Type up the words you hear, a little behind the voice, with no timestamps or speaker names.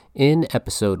In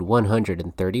episode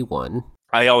 131,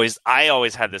 I always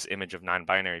had this image of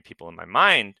non-binary people in my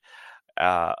mind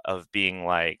of being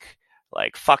like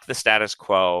fuck the status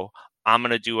quo. I'm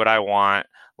gonna do what I want.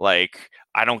 Like,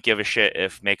 I don't give a shit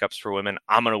if makeup's for women.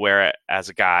 I'm gonna wear it as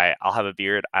a guy. I'll have a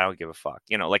beard. I don't give a fuck.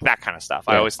 You know, like that kind of stuff.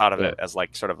 I always thought of it as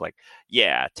like sort of like,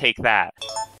 yeah, take that.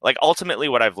 Like, ultimately,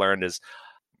 what I've learned is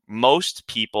most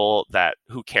people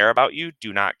who care about you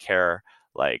do not care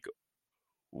like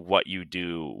what you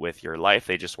do with your life.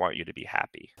 They just want you to be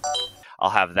happy. I'll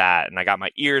have that. And I got my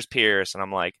ears pierced, and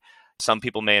I'm like, some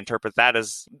people may interpret that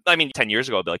as, 10 years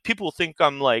ago, I'd be like, people think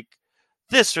I'm like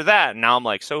this or that. And now I'm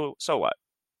like, so what?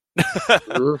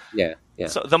 Yeah.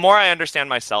 So the more I understand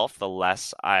myself, the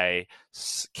less I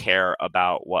care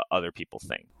about what other people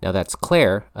think. Now that's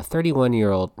Claire, a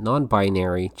 31-year-old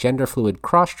non-binary genderfluid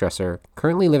crossdresser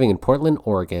currently living in Portland,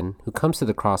 Oregon, who comes to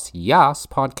the YAAS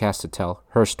podcast to tell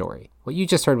her story. What you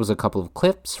just heard was a couple of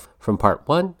clips from part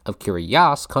 1 of Curi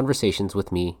YAAS Conversations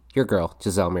with me, your girl,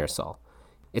 Giselle Mirasol.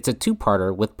 It's a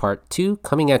two-parter with part 2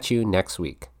 coming at you next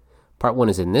week. Part 1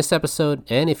 is in this episode,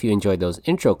 and if you enjoyed those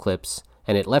intro clips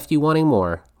and it left you wanting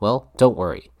more, well, don't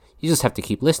worry. You just have to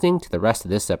keep listening to the rest of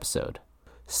this episode.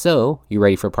 So, you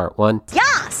ready for part 1?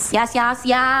 Yes! Yes, yes,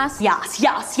 yes. Yes,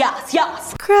 yes, yes,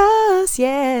 yes. Cross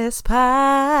YAAS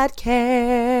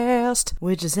Podcast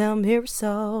with Giselle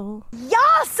Mirasol.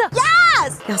 Yes!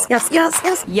 Yes! Yes, yes, yes,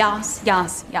 yes. Yes,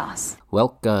 yes, yes.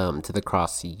 Welcome to the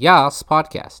YAAS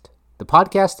Podcast, the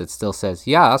podcast that still says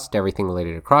yes to everything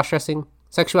related to cross-dressing,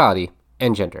 sexuality,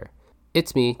 and gender.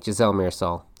 It's me, Giselle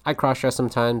Mirasol. I cross-dress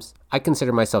sometimes. I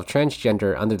consider myself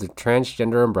transgender under the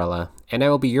transgender umbrella, and I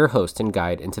will be your host and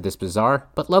guide into this bizarre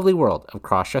but lovely world of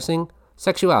cross-dressing,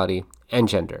 sexuality, and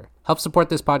gender. Help support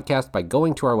this podcast by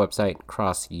going to our website,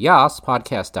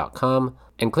 crossyaaspodcast.com,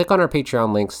 and click on our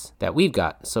Patreon links that we've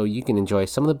got so you can enjoy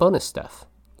some of the bonus stuff.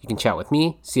 You can chat with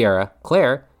me, Sierra,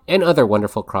 Claire, and other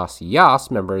wonderful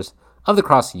YAAS members of the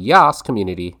YAAS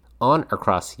community on our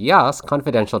YAAS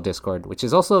confidential Discord, which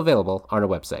is also available on our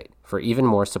website for even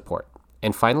more support.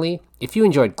 And finally, if you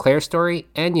enjoyed Claire's story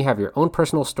and you have your own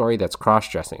personal story that's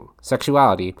cross-dressing,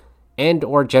 sexuality, and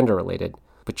or gender related,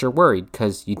 but you're worried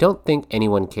because you don't think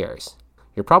anyone cares,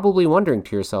 you're probably wondering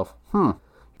to yourself,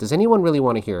 does anyone really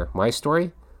want to hear my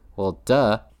story? Well,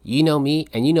 duh, you know me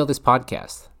and you know this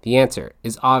podcast. The answer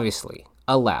is obviously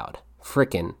a loud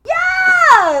frickin'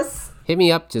 Yes! Hit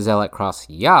me up, Giselle at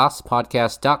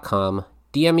crossyaaspodcast.com,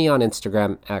 DM me on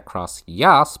Instagram at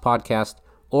crossyaaspodcast,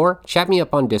 or chat me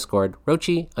up on Discord,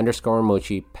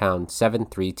 Rochi_Mochi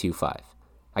 #7325.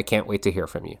 I can't wait to hear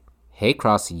from you. Hey,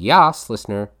 YAAS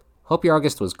listener. Hope your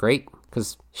August was great,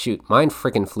 because shoot, mine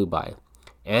frickin' flew by.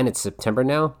 And it's September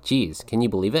now? Geez, can you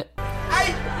believe it?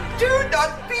 I do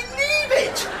not believe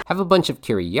it! Have a bunch of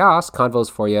Curi YAAS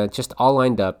convos for you, just all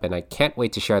lined up, and I can't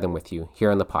wait to share them with you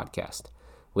here on the podcast.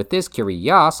 With this Curi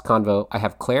YAAS convo, I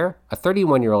have Claire, a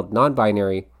 31-year-old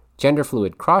non-binary,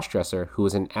 gender-fluid cross-dresser who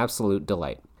is an absolute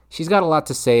delight. She's got a lot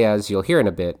to say, as you'll hear in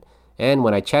a bit, and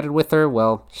when I chatted with her,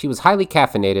 well, she was highly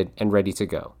caffeinated and ready to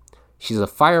go. She's a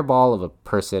fireball of a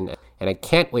person, and I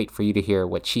can't wait for you to hear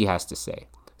what she has to say.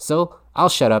 So, I'll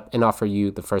shut up and offer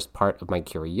you the first part of my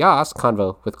Curi YAAS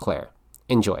convo with Claire.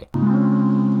 Enjoy.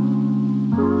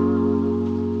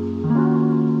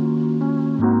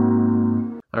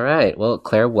 All right. Well,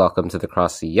 Claire, welcome to the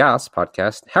YAAS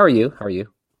podcast. How are you?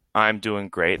 I'm doing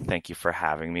great. Thank you for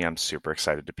having me. I'm super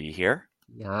excited to be here.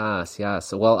 Yes.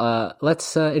 Well,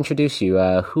 let's introduce you.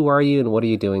 Who are you and what are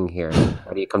you doing here?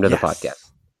 How do you come to the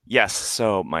podcast? Yes.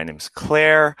 So my name's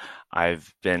Claire.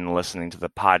 I've been listening to the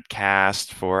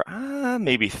podcast for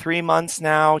maybe 3 months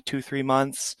now, 2-3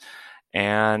 months.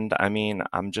 And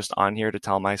I'm just on here to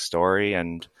tell my story.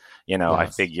 And, Yes. I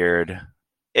figured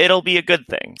it'll be a good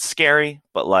thing. Scary,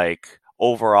 but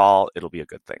overall, it'll be a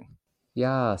good thing.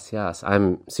 Yes.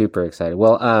 I'm super excited.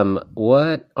 Well,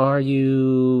 what are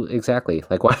you exactly?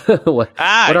 Like, what are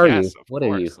you? What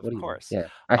are you? Of course. Yeah.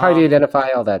 How do you identify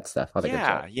all that stuff? All that good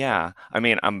stuff. Yeah.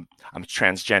 I'm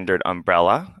transgendered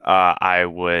umbrella.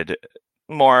 I'm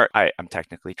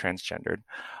technically transgendered.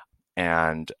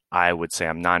 And I would say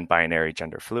I'm non-binary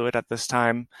gender fluid at this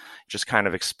time, just kind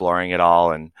of exploring it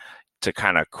all. And to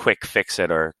kind of quick fix it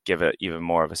or give it even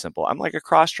more of a simple, I'm like a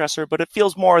cross-dresser, but it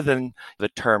feels more than the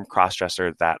term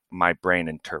cross-dresser that my brain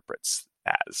interprets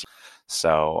as.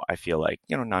 So I feel like,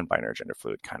 non-binary gender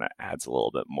fluid kind of adds a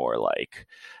little bit more like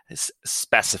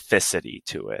specificity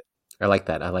to it. I like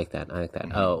that.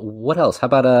 Mm-hmm. What else? How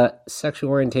about sexual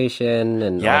orientation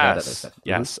and all that other stuff?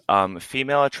 Yes.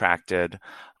 Female attracted.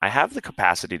 I have the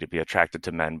capacity to be attracted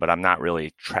to men, but I'm not really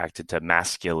attracted to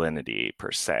masculinity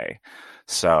per se.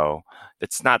 So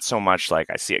it's not so much like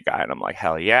I see a guy and I'm like,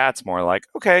 hell yeah. It's more like,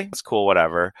 okay, it's cool,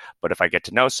 whatever. But if I get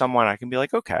to know someone, I can be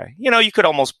like, okay. You could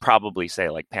almost probably say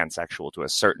like pansexual to a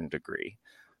certain degree,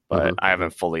 but I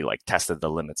haven't fully like tested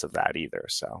the limits of that either.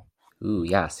 So. Ooh,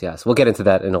 yes. We'll get into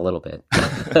that in a little bit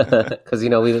because we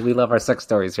love our sex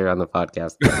stories here on the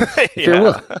podcast.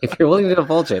 If you're willing to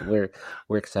divulge it, we're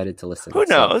excited to listen. Who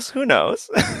knows? Who knows?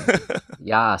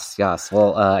 Yes.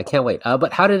 Well, I can't wait.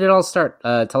 But how did it all start?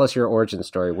 Tell us your origin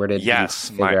story. Where did you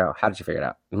figure out? How did you figure it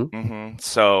out?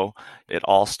 So it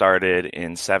all started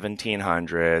in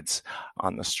 1700s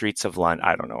on the streets of London.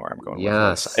 I don't know where I'm going with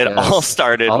this. It all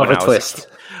started when I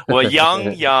was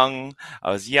young.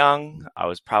 I was young. I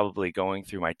was probably going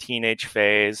through my teenage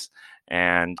phase,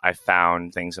 and I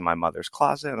found things in my mother's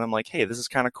closet, and I'm like, hey, this is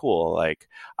kind of cool. Like,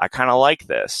 I kind of like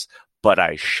this, but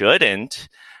I shouldn't.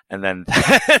 And then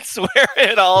that's where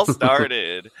it all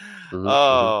started.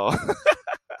 Oh.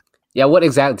 Yeah, what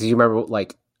exactly do you remember,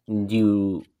 like,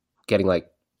 you getting,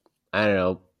 like, I don't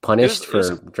know, punished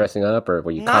for dressing up, or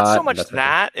were you caught? Not so much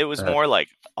that. It was more like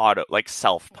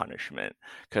self-punishment,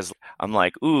 because I'm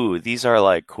like, ooh, these are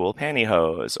like cool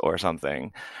pantyhose or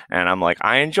something. And I'm like,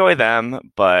 I enjoy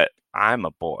them, but I'm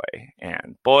a boy,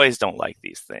 and boys don't like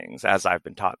these things, as I've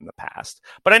been taught in the past.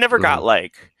 But I never got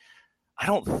like, I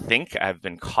don't think I've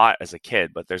been caught as a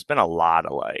kid, but there's been a lot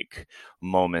of like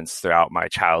moments throughout my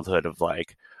childhood of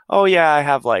like, oh yeah, I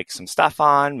have like some stuff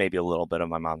on, maybe a little bit of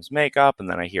my mom's makeup, and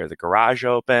then I hear the garage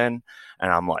open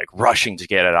and I'm like rushing to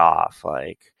get it off.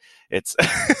 Like, it's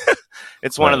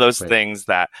it's one of those things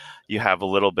that you have a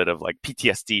little bit of like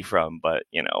PTSD from, but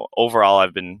overall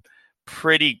I've been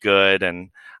pretty good.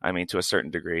 And I mean, to a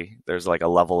certain degree, there's like a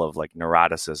level of like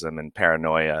neuroticism and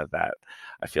paranoia that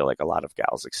I feel like a lot of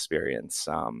gals experience.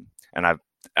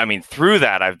 And through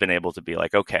that, I've been able to be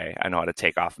like, okay, I know how to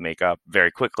take off makeup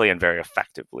very quickly and very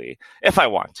effectively if I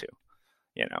want to,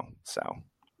 so.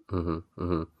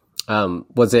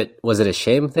 Was it a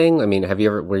shame thing? I mean,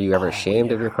 were you ever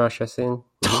ashamed of your cross-dressing?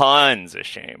 Tons of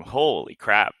shame. Holy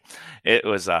crap. It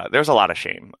was, there's a lot of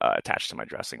shame attached to my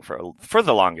dressing for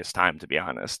the longest time, to be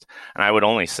honest. And I would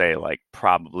only say like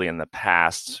probably in the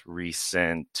past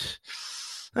recent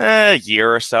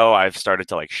year or so, I've started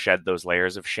to like shed those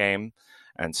layers of shame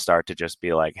and start to just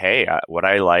be like, hey, what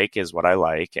I like is what I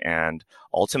like. And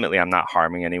ultimately I'm not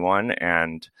harming anyone.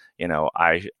 And,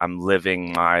 I'm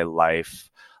living my life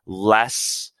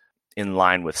less in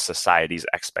line with society's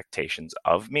expectations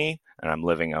of me, and I'm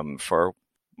living them for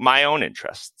my own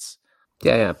interests.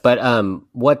 Yeah. But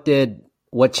what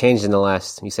changed in the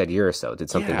last, you said, year or so? Did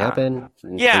something happen?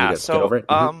 Yeah. So get over it?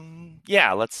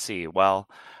 Let's see. Well,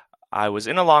 I was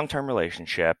in a long-term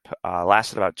relationship,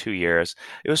 lasted about 2 years.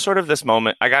 It was sort of this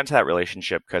moment. I got into that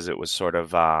relationship because it was sort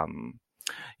of,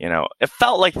 it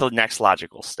felt like the next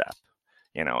logical step.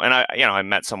 And I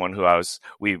met someone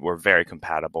we were very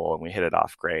compatible and we hit it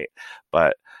off great.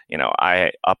 But,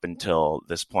 I, up until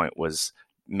this point, was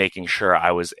making sure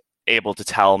I was able to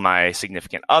tell my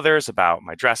significant others about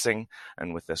my dressing.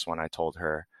 And with this one, I told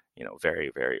her,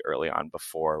 very, very early on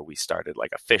before we started like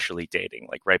officially dating,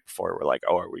 like right before we're like,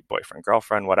 oh, are we boyfriend,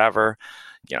 girlfriend, whatever,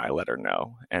 I let her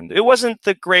know. And it wasn't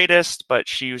the greatest, but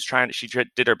she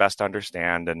did her best to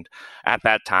understand. And at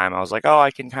that time I was like, oh,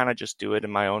 I can kind of just do it in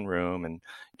my own room and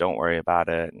don't worry about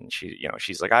it. And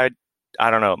she's like, I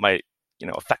don't know, it might,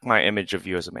 affect my image of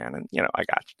you as a man. And, I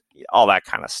got all that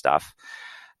kind of stuff.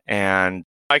 And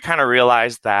I kind of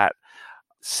realized that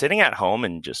sitting at home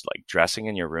and just like dressing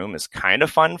in your room is kind of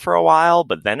fun for a while,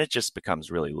 but then it just becomes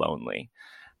really lonely.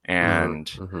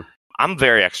 And I'm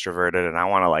very extroverted and I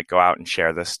want to like go out and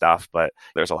share this stuff, but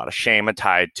there's a lot of shame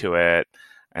tied to it.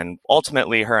 And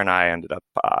ultimately her and I ended up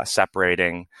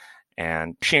separating,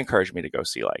 and she encouraged me to go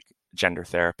see like gender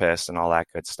therapists and all that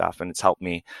good stuff. And it's helped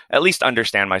me at least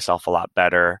understand myself a lot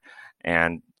better.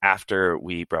 And after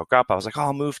we broke up, I was like, oh,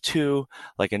 I'll move to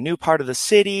like a new part of the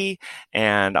city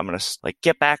and I'm going to like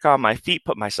get back on my feet,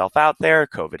 put myself out there.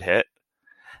 COVID hit.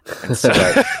 And so,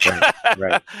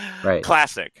 right.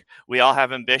 Classic. We all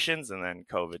have ambitions, and then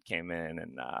COVID came in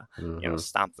and,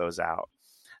 stomped those out.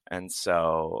 And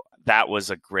so that was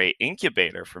a great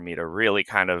incubator for me to really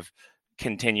kind of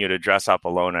continue to dress up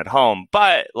alone at home,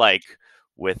 but like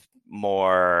with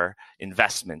more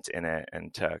investment in it,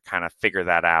 and to kind of figure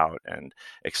that out and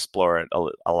explore it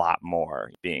a lot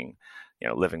more, being,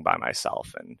 living by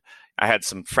myself. And I had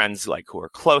some friends like who were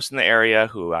close in the area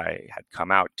who I had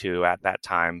come out to at that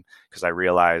time, because I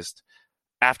realized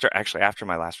after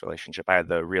my last relationship, I had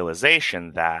the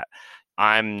realization that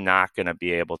I'm not going to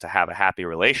be able to have a happy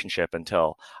relationship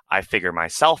until I figure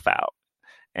myself out.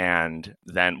 And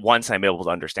then once I'm able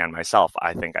to understand myself,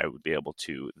 I think I would be able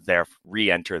to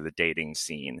re-enter the dating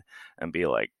scene and be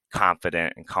like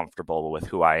confident and comfortable with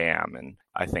who I am. And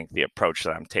I think the approach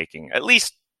that I'm taking, at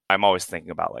least I'm always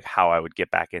thinking about like how I would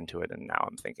get back into it. And now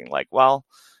I'm thinking like, well,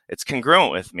 it's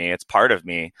congruent with me. It's part of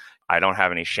me. I don't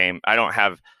have any shame. I don't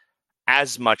have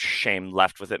as much shame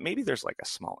left with it. Maybe there's like a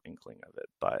small inkling of it,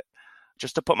 but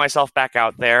just to put myself back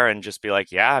out there and just be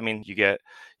like, yeah, I mean, you get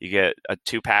a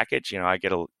 2 package, you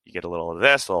get a little of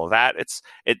this, a little of that.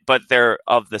 But they're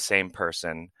of the same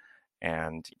person,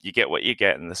 and you get what you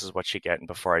get, and this is what you get. And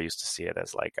before I used to see it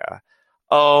as like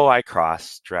I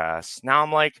cross dress. Now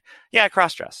I'm like, yeah, I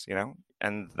cross dress,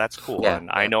 and that's cool. Yeah,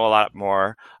 and I know a lot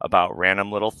more about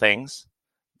random little things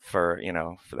for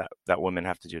that women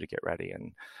have to do to get ready.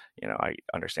 And I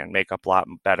understand makeup a lot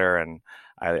better, and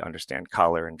I understand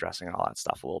color and dressing and all that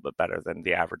stuff a little bit better than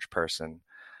the average person.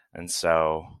 And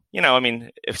so, I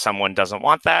mean, if someone doesn't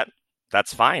want that,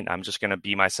 that's fine. I'm just going to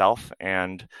be myself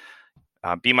and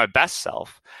be my best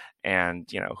self.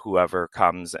 And, whoever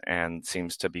comes and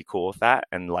seems to be cool with that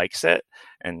and likes it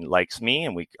and likes me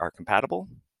and we are compatible,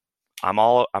 I'm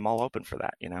all open for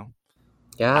that,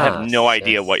 Yeah. I have no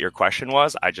idea what your question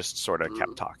was. I just sort of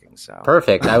kept talking. So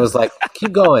perfect. I was like,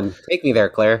 keep going. Take me there,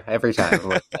 Claire. Every time. I'm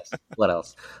like, yes. What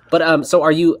else? But so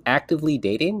are you actively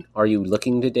dating? Are you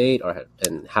looking to date?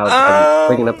 And how are you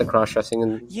bringing up the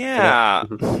cross-dressing? Yeah.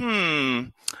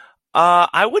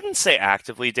 I wouldn't say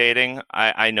actively dating.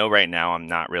 I know right now I'm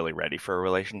not really ready for a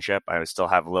relationship. I still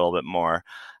have a little bit more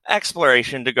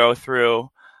exploration to go through.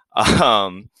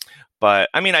 But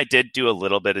I mean, I did do a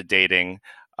little bit of dating.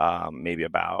 Maybe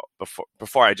about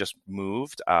before I just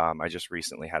moved. I just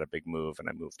recently had a big move and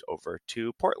I moved over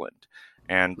to Portland.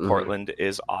 And Portland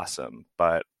is awesome.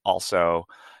 But also,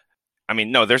 I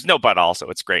mean, no, there's no but also.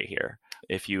 It's great here.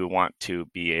 If you want to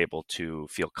be able to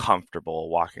feel comfortable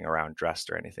walking around dressed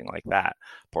or anything like that,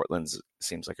 Portland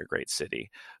seems like a great city.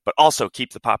 But also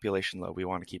keep the population low. We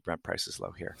want to keep rent prices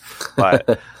low here.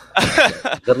 But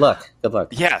Good luck.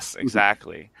 Yes,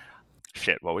 exactly.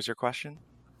 Shit, what was your question?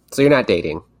 So you're not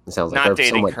dating. It sounds like not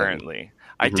dating currently. Dating.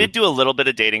 I did do a little bit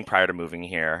of dating prior to moving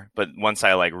here, but once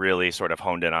I like really sort of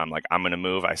honed in on like I'm going to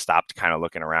move, I stopped kind of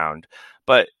looking around.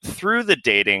 But through the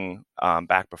dating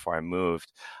back before I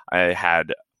moved, I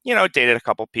had dated a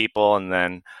couple people, and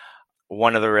then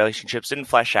one of the relationships didn't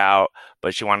flesh out,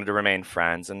 but she wanted to remain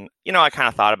friends, and I kind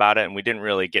of thought about it, and we didn't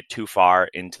really get too far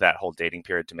into that whole dating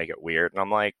period to make it weird. And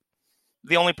I'm like,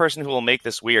 the only person who will make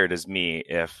this weird is me.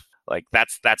 If like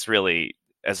that's really.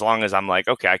 As long as I'm like,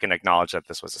 okay, I can acknowledge that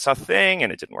this was a thing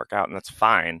and it didn't work out, and that's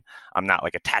fine. I'm not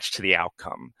like attached to the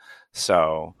outcome.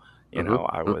 So,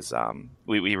 I was,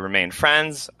 we remained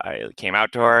friends. I came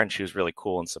out to her and she was really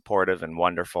cool and supportive and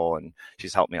wonderful. And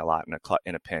she's helped me a lot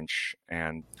in a pinch.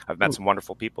 And I've met some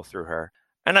wonderful people through her.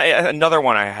 And another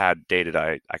one I had dated,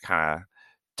 I kind of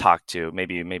talked to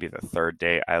maybe the third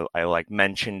date. I like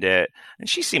mentioned it and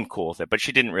she seemed cool with it, but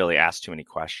she didn't really ask too many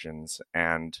questions.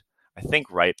 And I think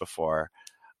right before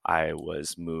I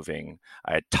was moving,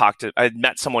 I had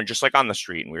met someone just like on the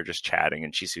street, and we were just chatting,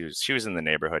 and she was in the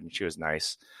neighborhood and she was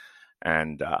nice.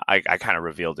 And I kind of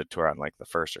revealed it to her on like the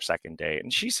first or second date,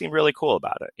 and she seemed really cool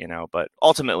about it, but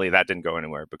ultimately that didn't go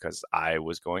anywhere because I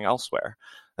was going elsewhere.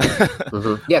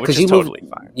 Yeah, because you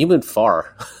moved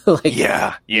far.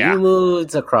 Yeah. You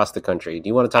moved across the country. Do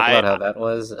you want to talk about how that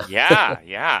was?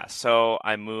 Yeah. So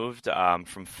I moved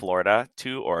from Florida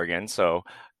to Oregon, so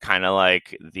kind of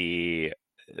like the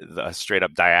straight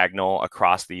up diagonal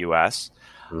across the U.S.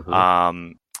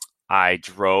 I've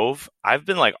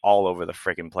been like all over the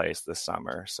freaking place this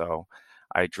summer. So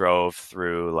I drove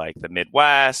through like the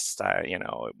Midwest. I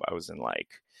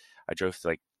drove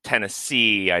through like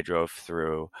Tennessee. I drove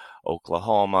through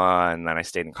Oklahoma, and then I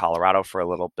stayed in Colorado for a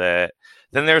little bit.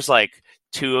 Then there's like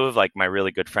 2 of like my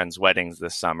really good friends' weddings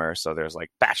this summer. So there's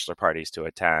like bachelor parties to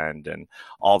attend and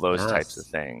all those types of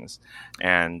things.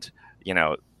 And,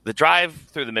 the drive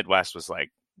through the Midwest was like,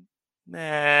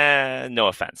 no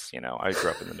offense. I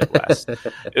grew up in the Midwest.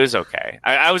 It was okay.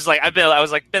 I was like,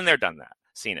 been there, done that,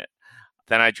 seen it.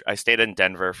 Then I stayed in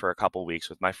Denver for a couple weeks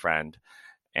with my friend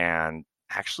and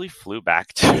actually flew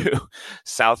back to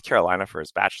South Carolina for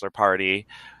his bachelor party.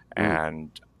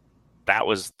 And that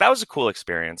was a cool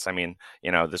experience. I mean,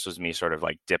 this was me sort of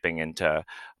like dipping into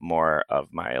more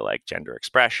of my like gender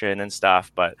expression and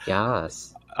stuff, but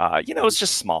yes. It's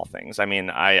just small things. I mean,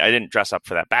 I didn't dress up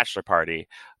for that bachelor party,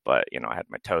 but, I had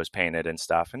my toes painted and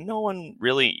stuff. And no one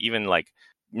really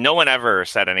no one ever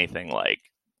said anything like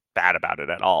bad about it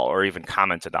at all or even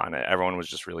commented on it. Everyone was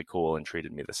just really cool and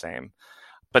treated me the same.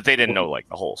 But they didn't know like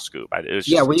the whole scoop. It was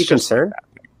just, were you concerned?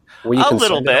 Were you a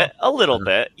little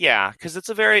bit, yeah, because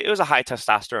it was a high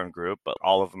testosterone group, but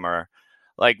all of them are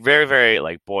like very, very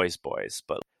like boys,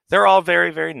 but they're all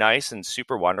very, very nice and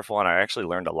super wonderful, and I actually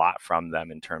learned a lot from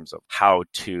them in terms of how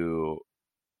to,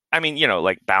 I mean,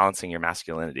 like balancing your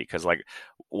masculinity, because like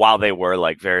while they were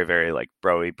like very, very like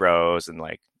broy bros and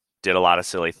like did a lot of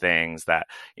silly things that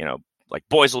like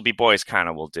boys will be boys kind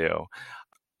of will do.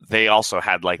 They also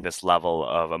had like this level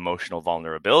of emotional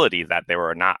vulnerability that they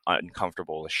were not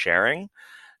uncomfortable with sharing.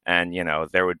 And,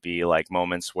 there would be like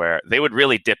moments where they would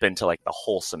really dip into like the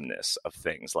wholesomeness of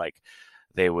things. Like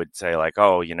they would say like,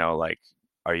 oh, like,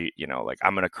 are you, like,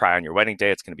 I'm going to cry on your wedding day.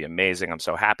 It's going to be amazing. I'm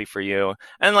so happy for you.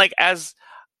 And like, as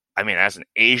an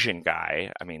Asian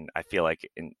guy, I feel like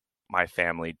in my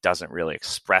family doesn't really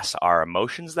express our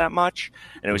emotions that much.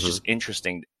 And it was just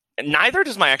interesting. Neither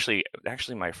does my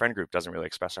friend group doesn't really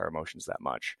express our emotions that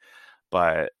much,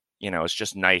 but it's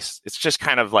just nice. It's just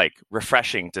kind of like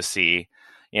refreshing to see,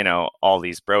 all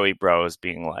these broy bros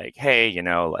being like, hey,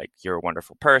 like you're a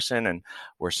wonderful person and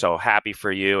we're so happy for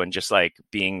you. And just like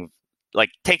being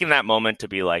like taking that moment to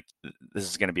be like, this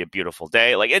is going to be a beautiful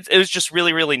day. Like it was just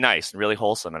really, really nice and really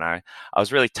wholesome. And I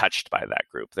was really touched by that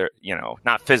group. They're,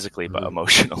 not physically, but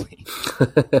emotionally.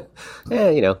 Yeah,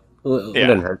 it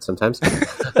doesn't hurt sometimes.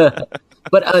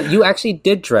 But you actually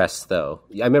did dress, though.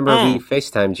 I remember we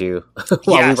FaceTimed you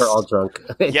while we were all drunk.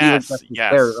 Yes.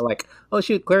 Claire, like, oh,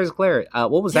 shoot, Claire's Claire.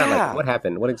 What was that like? What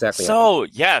happened? What exactly happened?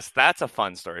 Yes, that's a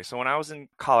fun story. So when I was in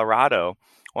Colorado,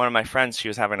 one of my friends, she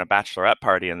was having a bachelorette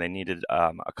party, and they needed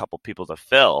a couple people to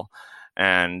fill.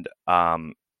 And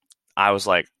I was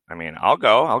like, I'll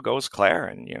go as Claire.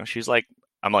 And, she's like,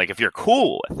 I'm like, if you're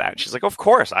cool with that. She's like, of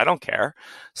course, I don't care.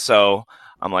 So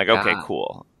I'm like, okay,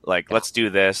 cool. Like, let's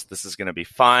do this. This is going to be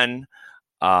fun.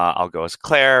 I'll go as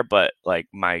Claire, but like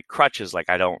my crutch is like,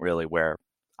 I don't really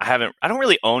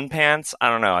own pants. I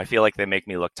don't know. I feel like they make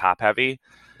me look top heavy.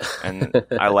 And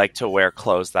I like to wear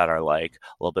clothes that are like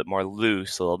a little bit more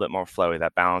loose, a little bit more flowy,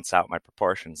 that balance out my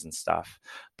proportions and stuff.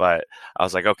 But I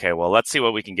was like, okay, well, let's see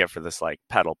what we can get for this like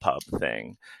pedal pub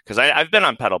thing. Because I've been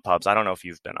on pedal pubs. I don't know if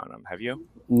you've been on them. Have you?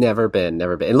 Never been.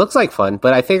 It looks like fun,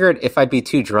 but I figured if I'd be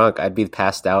too drunk, I'd be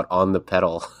passed out on the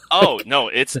pedal. Oh, no,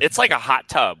 it's like a hot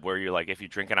tub where you're like, if you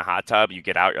drink in a hot tub, you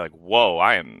get out, you're like, whoa,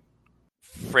 I am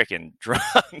freaking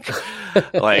drunk.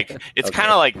 Like it's kind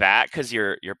of like that, because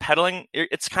you're pedaling.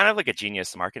 It's kind of like a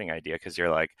genius marketing idea, because you're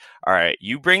like, all right,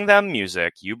 you bring them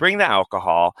music, you bring the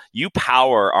alcohol, you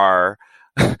power our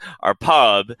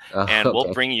pub, and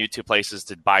we'll bring you to places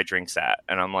to buy drinks at.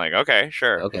 And I'm like, okay,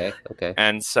 sure. Okay.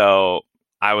 And so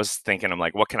I was thinking, I'm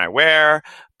like, what can I wear?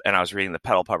 And I was reading the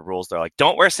pedal pub rules. They're like,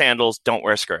 don't wear sandals, don't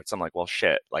wear skirts. I'm like, well,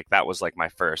 shit. Like that was like my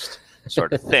first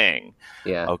sort of thing.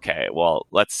 Yeah. Okay, well,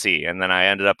 let's see. And then I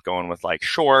ended up going with like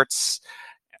shorts.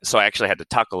 So I actually had to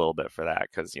tuck a little bit for that,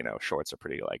 because, shorts are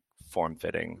pretty like form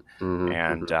fitting.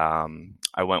 And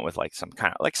I went with like some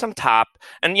kind of like some top.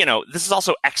 And, this is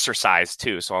also exercise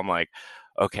too. So I'm like,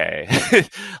 okay,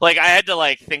 like I had to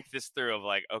like think this through of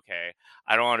like, okay,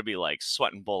 I don't want to be like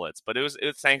sweating bullets, but it was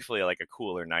thankfully like a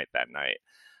cooler night that night.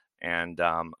 And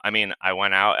I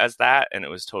went out as that, and it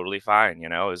was totally fine.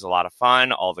 It was a lot of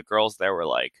fun. All the girls there were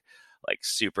like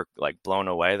super like blown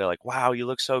away. They're like, wow, you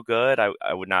look so good.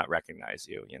 I would not recognize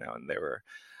you, and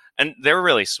they were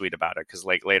really sweet about it, because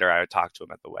like later I would talk to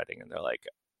them at the wedding, and they're like,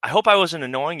 I hope I wasn't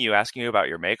annoying you asking you about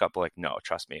your makeup. Like, no,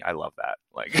 trust me, I love that.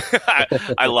 Like,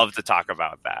 I love to talk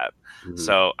about that.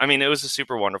 So, it was a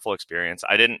super wonderful experience.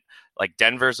 I didn't like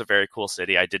Denver's a very cool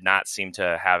city. I did not seem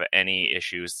to have any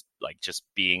issues like just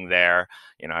being there.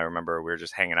 I remember we were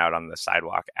just hanging out on the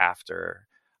sidewalk after,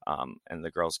 and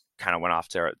the girls kind of went off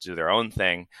to do their own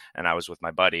thing, and I was with my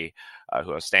buddy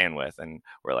who I was staying with, and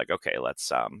we're like, okay,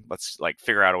 let's like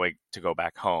figure out a way to go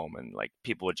back home. And like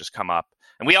people would just come up,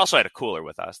 and we also had a cooler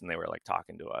with us, and they were like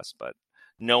talking to us, but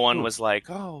no one was like,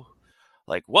 oh,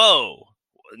 like, whoa,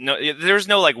 no, there was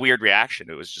no like weird reaction.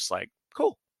 It was just like,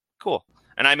 cool.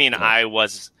 And I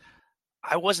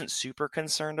wasn't super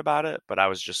concerned about it, but I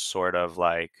was just sort of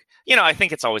like, I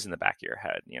think it's always in the back of your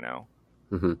head,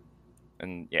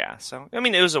 And yeah, so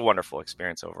it was a wonderful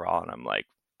experience overall, and I'm like,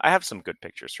 I have some good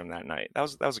pictures from that night. That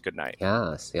was a good night.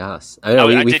 Yes. I know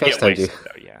we did FaceTimed you.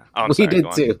 Though, yeah, oh, we did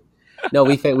too. No,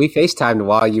 we FaceTimed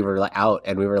while you were like out,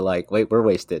 and we were like, wait, we're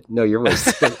wasted. No, you're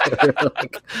wasted.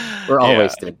 we're all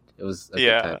wasted. It was a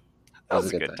good time. That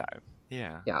was a good time.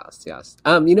 Yeah. Yes.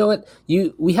 You know what?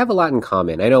 We have a lot in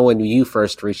common. I know when you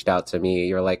first reached out to me,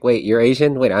 you're like, wait, you're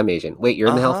Asian? Wait, I'm Asian. Wait, you're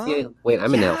in the health field? Wait,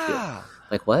 I'm in the health field.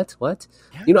 Like, what?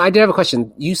 Yeah. I did have a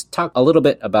question. You talked a little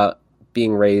bit about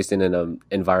being raised in an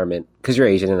environment, because you're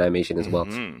Asian and I'm Asian as well,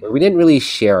 where we didn't really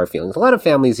share our feelings. A lot of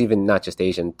families, even not just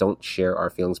Asian, don't share our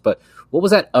feelings. But what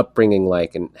was that upbringing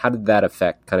like, and how did that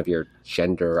affect kind of your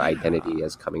gender identity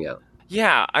as coming out?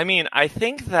 Yeah, I mean, I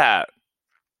think that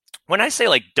when I say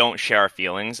like don't share our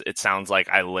feelings, it sounds like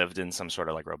I lived in some sort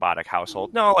of like robotic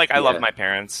household. No, like I love my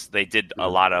parents. They did a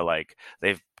lot of like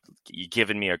they've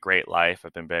given me a great life.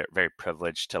 I've been very, very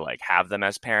privileged to like have them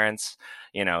as parents.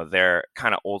 They're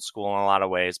kind of old school in a lot of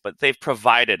ways, but they've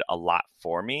provided a lot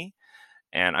for me,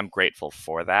 and I'm grateful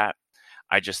for that.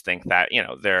 I just think that,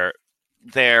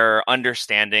 their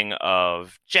understanding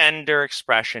of gender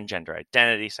expression, gender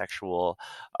identity, sexual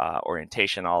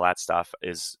orientation, all that stuff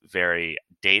is very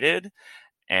dated.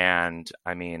 And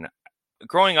I mean,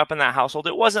 growing up in that household,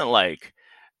 it wasn't like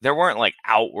there weren't like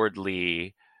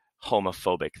outwardly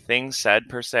homophobic things said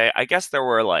per se. I guess there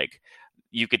were like,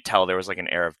 you could tell there was like an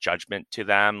air of judgment to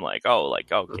them, like, oh,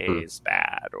 gay is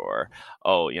bad, or,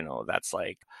 oh, that's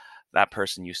like, that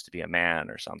person used to be a man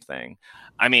or something.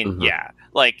 I mean, yeah,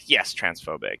 like, yes,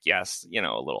 transphobic, yes, a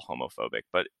little homophobic,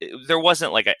 but there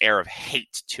wasn't like an air of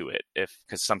hate to it,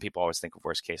 because some people always think of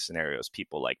worst case scenarios,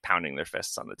 people like pounding their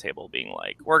fists on the table being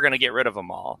like, we're going to get rid of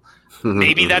them all.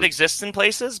 Maybe that exists in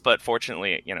places, but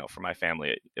fortunately, for my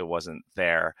family, it wasn't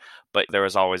there. But there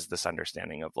was always this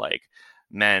understanding of like,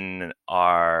 men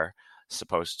are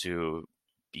supposed to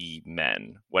be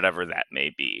men, whatever that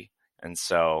may be. And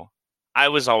so I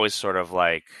was always sort of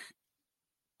like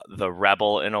the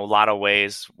rebel in a lot of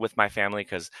ways with my family,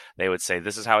 because they would say,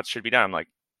 this is how it should be done. I'm like,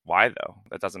 why though?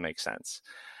 That doesn't make sense.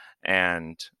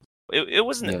 And it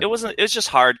was just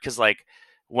hard, because like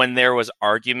when there was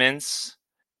arguments,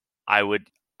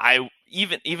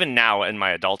 even now in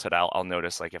my adulthood, I'll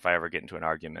notice like if I ever get into an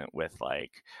argument with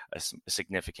like a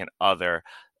significant other,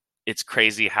 it's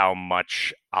crazy how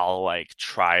much I'll like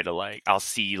try to like, I'll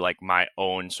see like my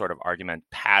own sort of argument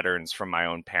patterns from my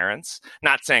own parents.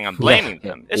 Not saying I'm blaming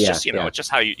them. It's just, it's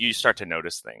just how you start to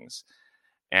notice things.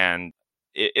 And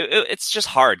it's just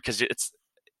hard, because it's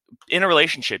in a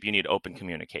relationship, you need open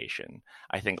communication.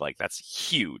 I think like that's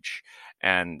huge.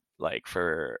 And like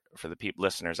for the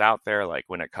listeners out there, like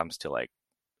when it comes to like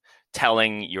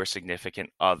telling your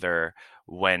significant other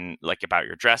when like about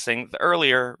your dressing, the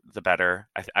earlier the better.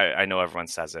 I know everyone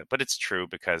says it, but it's true,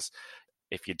 because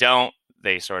if you don't,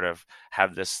 they sort of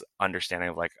have this understanding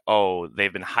of like, oh,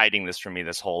 they've been hiding this from me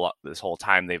this whole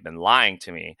time, they've been lying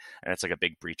to me, and it's like a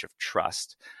big breach of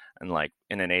trust. And like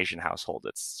in an Asian household,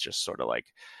 it's just sort of like,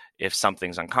 if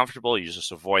something's uncomfortable, you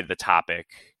just avoid the topic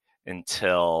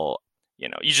until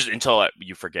until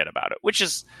you forget about it, which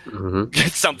is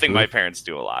something my parents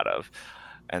do a lot of.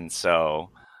 And so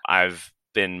I've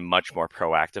been much more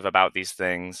proactive about these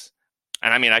things.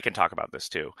 And I mean, I can talk about this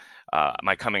too.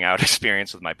 My coming out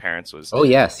experience with my parents was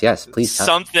please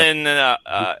something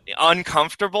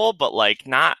uncomfortable, but like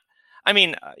not. I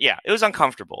mean, it was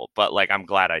uncomfortable, but like I'm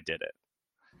glad I did it.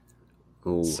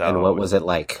 Ooh, so, and what was it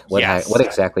like? What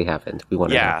exactly happened? We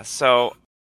want to know. So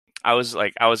I was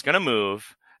gonna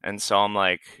move, and so I'm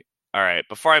like, all right,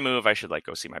 before I move, I should like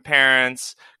go see my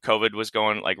parents. COVID was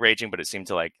going like raging, but it seemed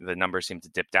to like the numbers seemed to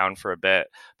dip down for a bit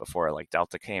before like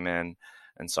Delta came in.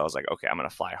 And so I was like, okay, I'm going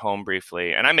to fly home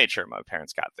briefly. And I made sure my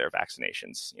parents got their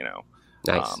vaccinations,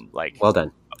 Nice. Well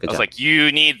done. Good job. Was like,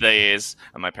 you need these.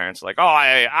 And my parents were like,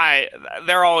 oh,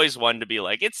 they're always one to be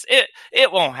like,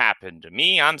 it won't happen to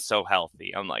me. I'm so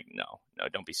healthy. I'm like, no,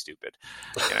 don't be stupid.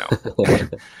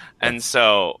 And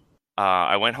so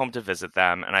I went home to visit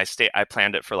them, and I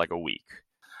planned it for like a week.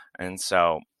 And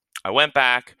so I went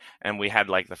back, and we had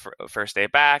like the first day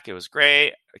back. It was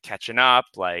great, catching up,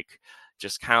 like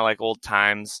just kind of like old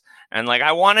times. And like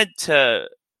I wanted to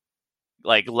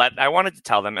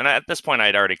tell them. And at this point,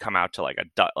 I'd already come out to like a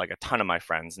ton of my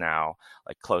friends now,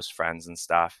 like close friends and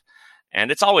stuff.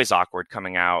 And it's always awkward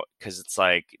coming out, because it's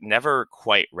like never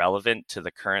quite relevant to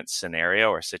the current scenario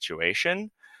or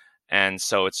situation. And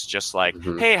so it's just like,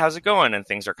 hey, how's it going? And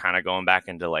things are kind of going back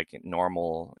into like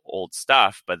normal old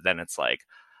stuff. But then it's like,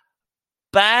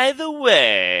 by the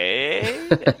way,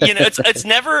 it's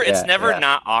never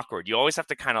not awkward. You always have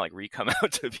to kind of like re-come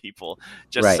out to people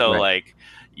just so like,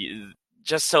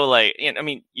 I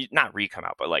mean, not re-come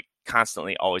out, but like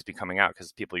constantly always be coming out,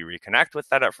 because people you reconnect with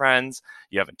that are friends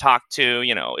you haven't talked to,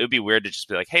 it would be weird to just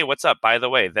be like, hey, what's up? By the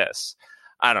way, this,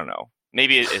 I don't know.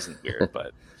 Maybe it isn't weird,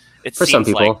 but it for some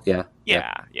people, like,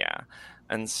 yeah.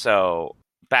 And so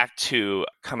back to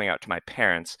coming out to my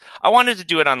parents, I wanted to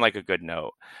do it on like a good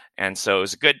note. And so it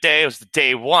was a good day. It was the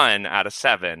day 1 out of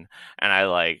 7. And I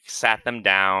like sat them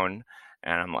down,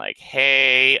 and I'm like,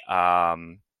 hey,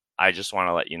 I I just want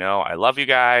to let you know I love you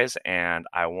guys, and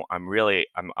I want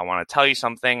to tell you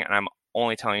something, and I'm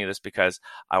only telling you this because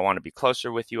I want to be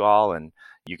closer with you all, and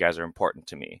you guys are important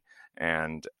to me.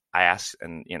 And I asked,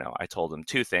 and I told him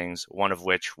two things, one of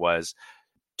which was,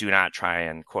 do not try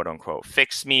and quote unquote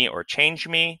fix me or change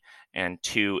me, and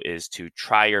two is to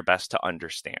try your best to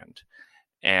understand.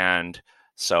 And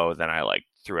so then I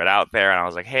threw it out there, and I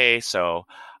was like, hey, so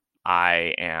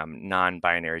I am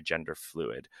non-binary gender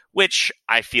fluid, which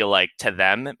I feel like to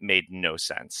them made no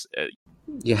sense.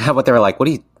 Yeah, what they were like,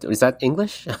 is that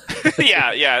English?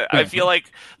 Yeah. I feel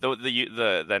like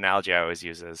the analogy I always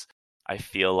use is, I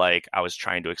feel like I was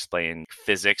trying to explain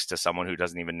physics to someone who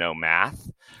doesn't even know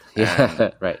math. Yeah,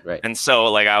 right. And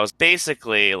so I was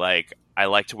basically I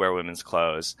like to wear women's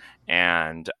clothes,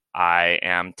 and I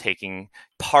am taking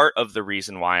part of the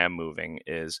reason why I'm moving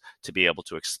is to be able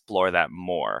to explore that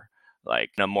more,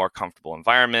 in a more comfortable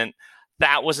environment.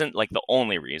 That wasn't the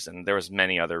only reason. There was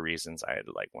many other reasons. I had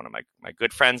one of my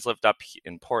good friends lived up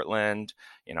in Portland.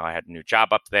 I had a new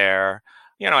job up there.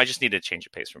 I just needed to change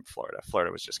of pace from Florida.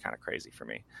 Florida was just kind of crazy for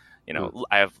me.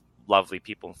 I have lovely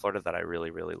people in Florida that I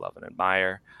really, really love and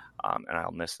admire. And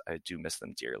I do miss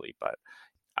them dearly, but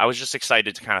I was just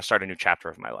excited to kind of start a new chapter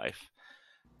of my life.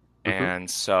 Mm-hmm. And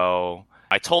so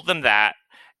I told them that.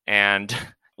 And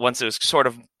once it was sort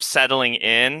of settling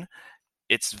in,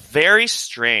 it's very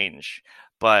strange,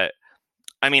 but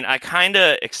I mean, I kind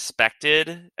of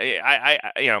expected,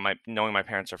 knowing my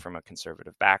parents are from a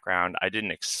conservative background, I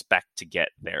didn't expect to get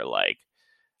their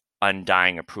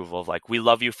undying approval of we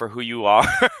love you for who you are.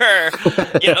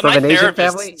 From an Asian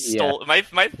family? My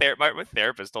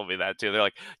therapist told me that too. They're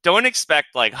don't expect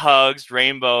hugs,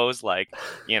 rainbows,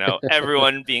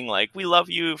 everyone being we love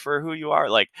you for who you are.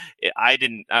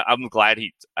 I'm glad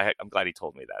he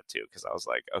told me that too, because I was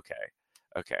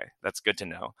okay, that's good to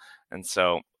know. And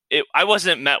so I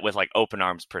wasn't met with open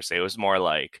arms per se. It was more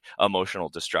emotional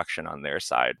destruction on their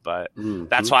side. But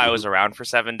that's why I was around for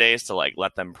 7 days to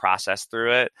let them process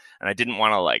through it. And I didn't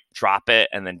want to drop it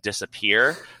and then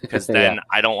disappear, because then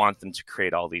I don't want them to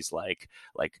create all these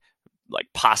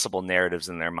possible narratives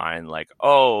in their mind.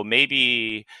 Oh,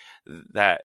 maybe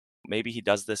he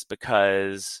does this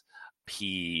because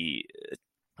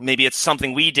maybe it's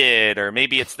something we did, or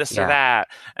maybe it's this or that.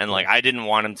 And I didn't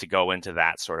want him to go into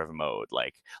that sort of mode.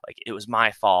 It was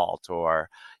my fault, or,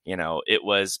 it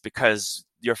was because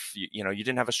you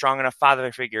didn't have a strong enough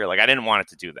father figure. I didn't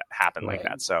want it to happen like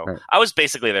that. So I was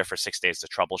basically there for 6 days to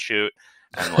troubleshoot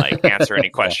and answer any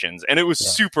questions. And it was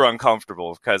super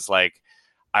uncomfortable because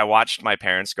I watched my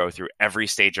parents go through every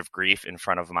stage of grief in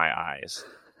front of my eyes.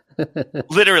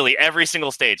 Literally every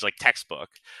single stage, textbook: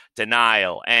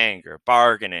 denial, anger,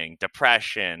 bargaining,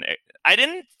 depression. I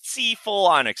didn't see full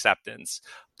on acceptance,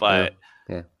 but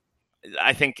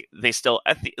I think they still,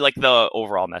 the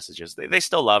overall messages, they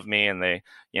still love me, and they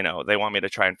want me to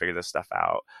try and figure this stuff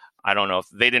out. I don't know if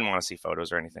they didn't want to see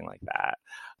photos or anything like that,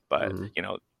 but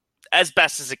as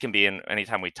best as it can be, and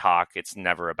anytime we talk, it's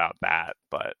never about that.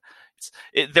 But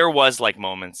there was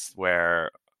moments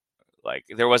where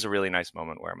there was a really nice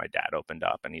moment where my dad opened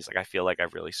up, and he's I feel like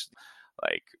I've really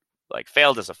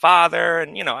failed as a father.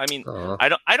 And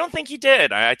I don't think he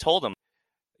did. I told him,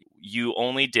 you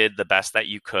only did the best that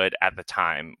you could at the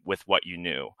time with what you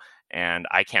knew, and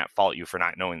I can't fault you for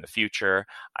not knowing the future.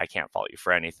 I can't fault you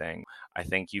for anything. I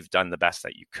think you've done the best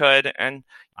that you could, and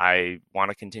I want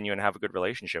to continue and have a good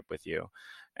relationship with you.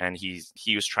 And he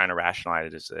was trying to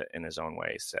rationalize it in his own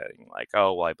way, saying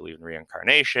oh, well, I believe in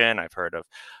reincarnation. I've heard of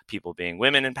people being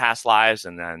women in past lives,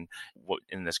 and then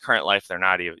in this current life,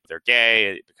 they're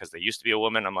gay because they used to be a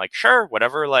woman. I'm sure,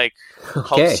 whatever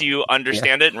helps you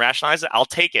understand it and rationalize it, I'll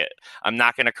take it. I'm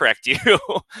not going to correct you.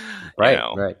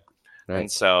 Right. And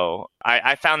so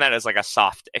I found that as a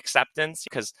soft acceptance,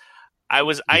 because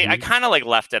I kind of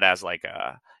left it as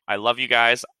I love you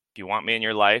guys. If you want me in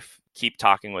your life, keep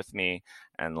talking with me,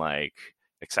 and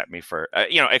accept me for,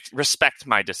 respect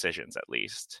my decisions at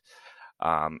least.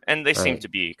 And they seem to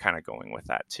be kind of going with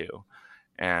that too.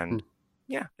 And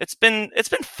it's been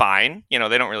fine. They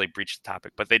don't really breach the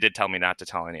topic, but they did tell me not to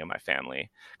tell any of my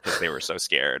family because they were so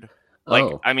scared.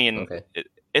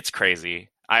 It's crazy.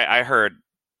 I heard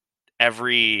I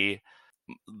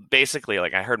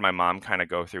heard my mom kind of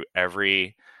go through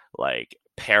every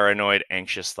paranoid,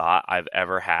 anxious thought I've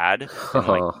ever had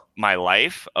in my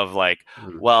life of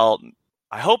well,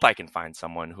 I hope I can find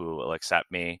someone who will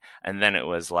accept me. And then it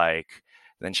was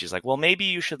then she's well, maybe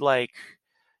you should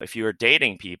if you were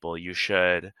dating people, you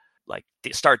should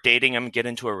start dating them, get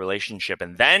into a relationship,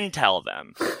 and then tell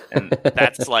them. And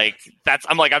that's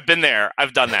I'm I've been there,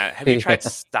 I've done that. Have you tried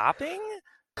stopping?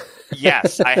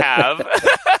 Yes, I have.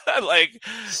 Like,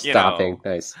 Stopping.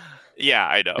 Nice. Yeah,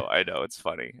 I know. It's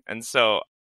funny. And so,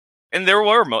 and there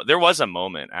was a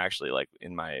moment actually, like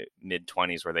in my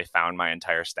mid-20s, where they found my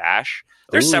entire stash.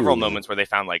 There's several moments where they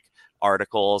found like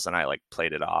articles, and I like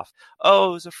played it off.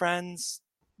 Oh, it was a friend's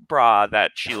bra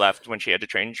that she left when she had to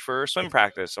change for swim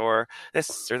practice, or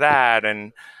this or that,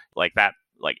 and like that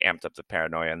like amped up the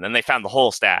paranoia. And then they found the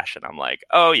whole stash, and I'm like,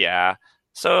 oh yeah,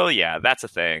 so yeah, that's a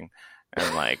thing.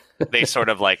 And like they sort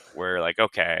of like were like,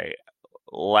 okay,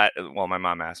 well, my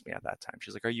mom asked me at that time,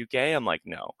 she's like, are you gay? I'm like,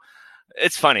 no.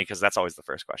 It's funny because that's always the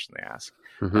first question they ask.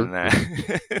 And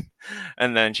then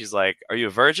and then she's like, are you a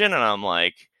virgin? And I'm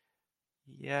like,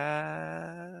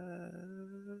 yeah.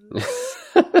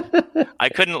 I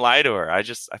couldn't lie to her. I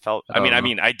felt, I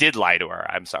mean, I did lie to her.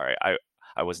 I'm sorry.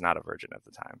 I was not a virgin at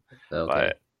the time,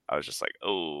 but I was just like,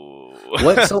 oh.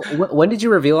 When did you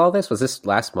reveal all this? Was this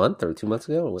last month or 2 months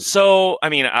ago? So, I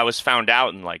mean, I was found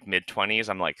out in like mid-20s.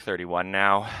 I'm like 31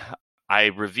 now. I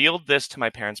revealed this to my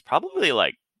parents probably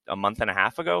like a month and a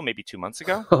half ago, maybe 2 months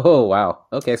ago. Oh, wow.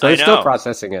 Okay, so they're still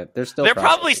processing it. They're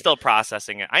probably still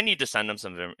processing it. I need to send them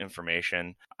some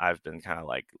information. I've been kind of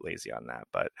like lazy on that,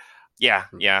 but yeah,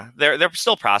 they're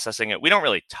still processing it. We don't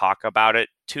really talk about it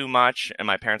too much, and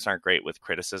my parents aren't great with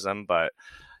criticism, but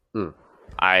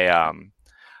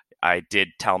I did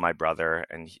tell my brother,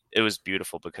 and it was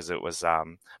beautiful because it was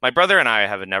my brother and I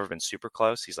have never been super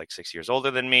close. He's like 6 years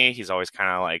older than me. He's always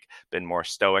kind of like been more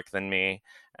stoic than me,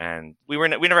 and we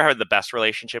never had the best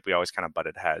relationship. We always kind of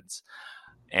butted heads,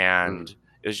 and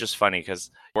it was just funny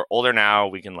because we're older now.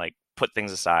 We can like put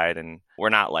things aside, and we're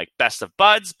not like best of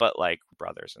buds, but like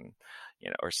brothers and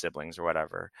or siblings or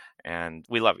whatever, and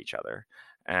we love each other.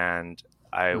 And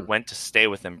I went to stay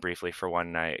with him briefly for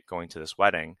one night going to this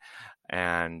wedding.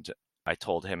 And I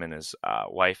told him and his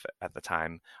wife at the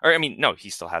time, or I mean, no, he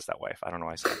still has that wife. I don't know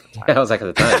why I said at the time. Yeah, I was like at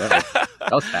the time.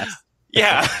 That was fast.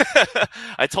 Yeah.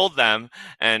 I told them,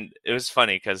 and it was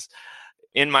funny because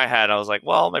in my head, I was like,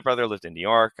 well, my brother lived in New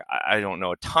York. I don't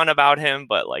know a ton about him,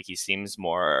 but like he seems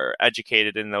more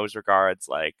educated in those regards.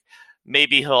 Like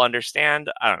maybe he'll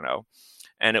understand. I don't know.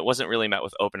 And it wasn't really met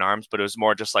with open arms, but it was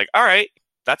more just like, all right,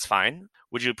 that's fine.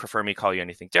 Would you prefer me call you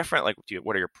anything different? Like,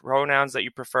 what are your pronouns that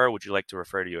you prefer? Would you like to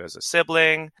refer to you as a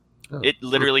sibling? It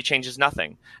literally changes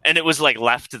nothing. And it was like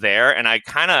left there. And I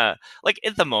kind of like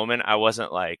at the moment, I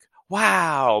wasn't like,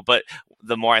 wow. But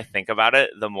the more I think about it,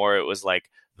 the more it was like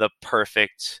the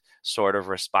perfect sort of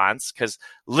response. Because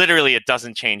literally it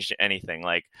doesn't change anything.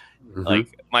 Like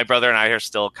my brother and I are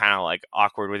still kind of like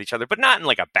awkward with each other, but not in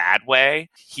like a bad way.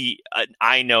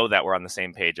 I know that we're on the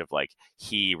same page of like,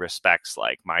 he respects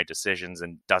like my decisions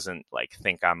and doesn't like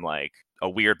think I'm like a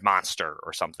weird monster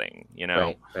or something,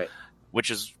 Right. Which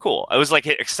is cool. It was like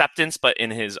acceptance, but in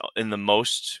the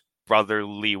most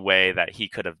brotherly way that he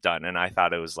could have done. And I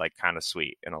thought it was like kind of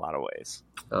sweet in a lot of ways.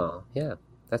 Oh yeah.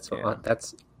 That's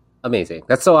amazing.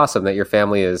 That's so awesome that your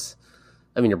family is,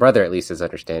 I mean, your brother at least is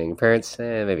understanding. Your parents,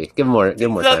 maybe give him more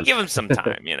time. Give him some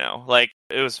time, Like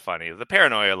it was funny. The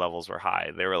paranoia levels were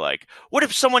high. They were like, "What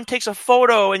if someone takes a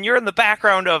photo and you're in the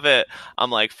background of it?"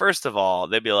 I'm like, first of all,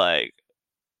 they'd be like,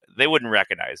 they wouldn't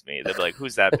recognize me. They'd be like,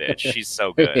 "Who's that bitch? She's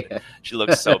so good. Yeah. She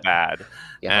looks so bad."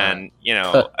 Yeah. And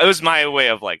it was my way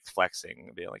of like flexing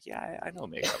and being like, "Yeah, I know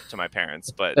makeup," to my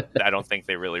parents, but I don't think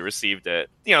they really received it.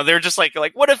 They're just like,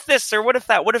 "What if this or what if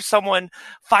that? What if someone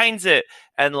finds it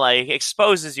and like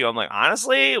exposes you?" I'm like,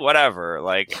 honestly, whatever.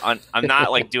 Like, I'm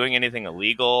not like doing anything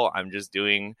illegal. I'm just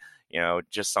doing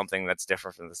just something that's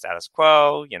different from the status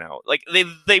quo. Like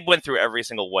they went through every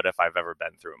single what if I've ever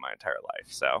been through in my entire life.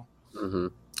 So.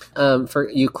 For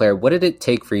you, Claire, what did it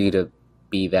take for you to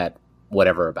be that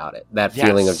whatever about it? That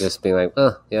feeling of just being like,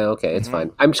 oh, yeah, okay, it's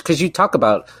fine. I'm because you talk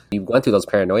about you went through those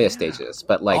paranoia stages,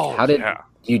 but like, how did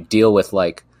you deal with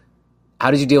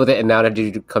how did you deal with it? And now did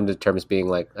you come to terms being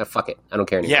like, fuck it, I don't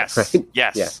care anymore? Yes, right?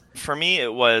 yes. Yeah. For me,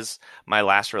 it was my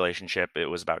last relationship. It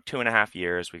was about 2.5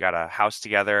 years. We got a house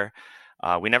together.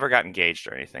 We never got engaged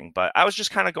or anything, but I was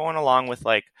just kind of going along with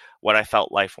like what I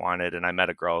felt life wanted. And I met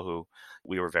a girl who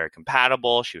we were very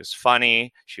compatible. She was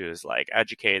funny. She was like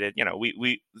educated.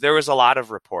 There was a lot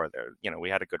of rapport there. We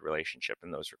had a good relationship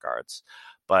in those regards.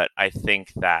 But I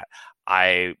think that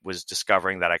I was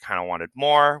discovering that I kind of wanted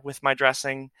more with my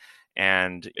dressing,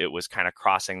 and it was kind of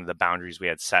crossing the boundaries we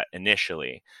had set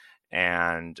initially.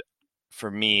 And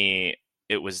for me,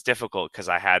 it was difficult because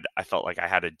I felt like I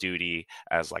had a duty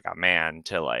as like a man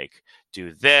to like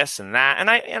do this and that.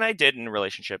 And I did in a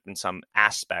relationship in some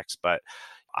aspects, but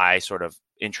I sort of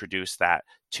introduce that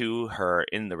to her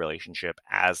in the relationship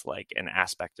as like an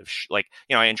aspect of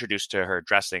I introduced to her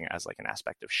dressing as like an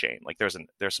aspect of shame. Like there's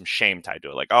some shame tied to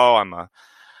it. Like, oh,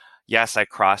 yes, I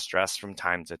cross dress from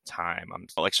time to time. I'm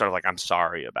like sort of like I'm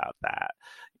sorry about that.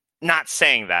 Not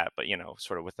saying that, but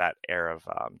sort of with that air of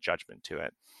judgment to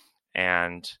it.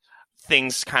 And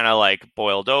things kind of like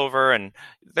boiled over, and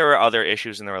there were other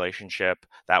issues in the relationship.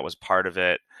 That was part of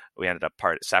it. We ended up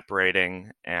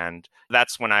separating, and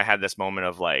that's when I had this moment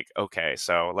of like, okay,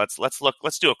 so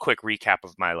let's do a quick recap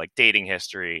of my like dating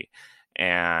history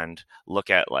and look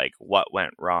at like what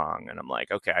went wrong. And I'm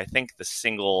like, okay, I think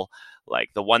the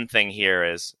one thing here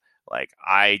is like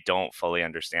I don't fully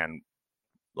understand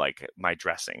like my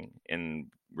dressing in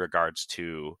regards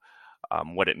to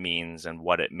what it means and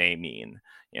what it may mean,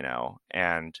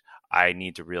 and I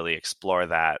need to really explore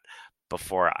that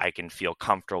before I can feel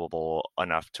comfortable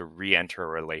enough to re-enter a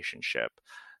relationship.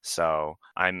 So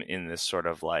I'm in this sort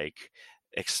of like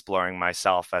exploring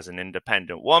myself as an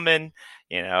independent woman,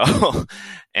 and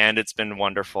it's been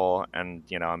wonderful. And,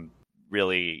 I'm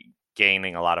really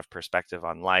gaining a lot of perspective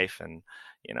on life. And,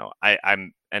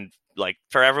 I'm like,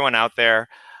 for everyone out there,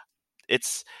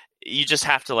 you just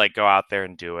have to like go out there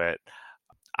and do it.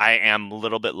 I am a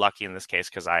little bit lucky in this case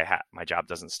because my job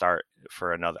doesn't start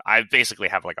for I basically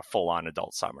have like a full-on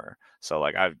adult summer. So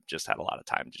like I've just had a lot of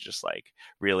time to just like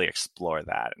really explore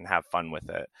that and have fun with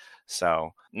it.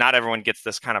 So not everyone gets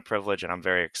this kind of privilege, and I'm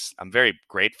very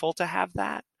grateful to have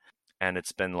that. And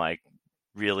it's been like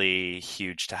really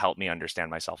huge to help me understand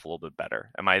myself a little bit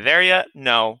better. Am I there yet?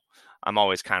 No. I'm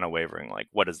always kind of wavering, like,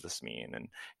 what does this mean? And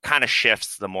kind of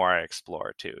shifts the more I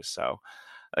explore too. So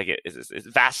like it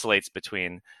vacillates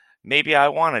between maybe I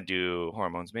want to do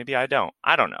hormones, maybe I don't.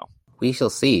 I don't know. We shall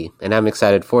see. And I'm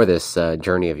excited for this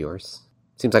journey of yours.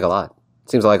 Seems like a lot.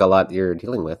 Seems like a lot you're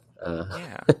dealing with.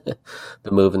 Yeah.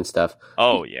 The move and stuff.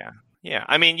 Oh yeah. Yeah.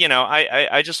 I mean,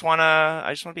 I just want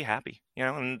to be happy,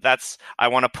 and I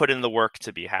want to put in the work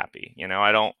to be happy.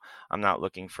 I'm not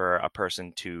looking for a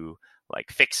person to like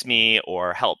fix me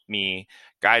or help me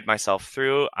guide myself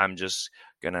through. I'm just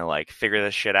gonna like figure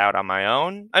this shit out on my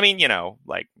own. I mean,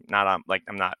 like not on like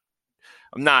I'm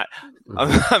not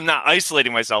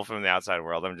isolating myself from the outside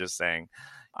world. I'm just saying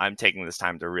I'm taking this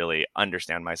time to really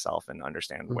understand myself and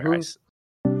understand where I.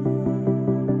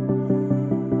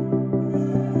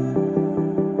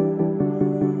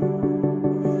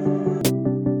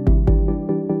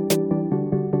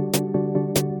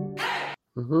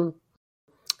 Mm-hmm.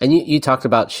 And you talked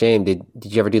about shame. Did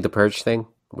you ever do the purge thing?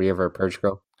 Were you ever a purge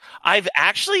girl? I've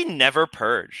actually never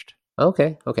purged.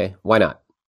 Okay. Why not?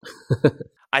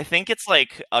 I think it's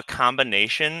like a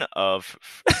combination of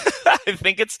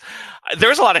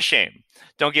there's a lot of shame.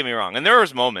 Don't get me wrong. And there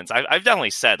was moments I've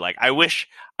definitely said like, I wish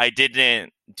I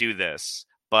didn't do this,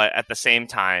 but at the same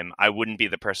time, I wouldn't be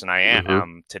the person I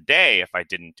am today if I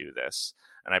didn't do this.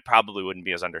 And I probably wouldn't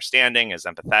be as understanding, as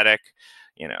empathetic,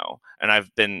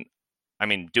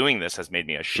 and doing this has made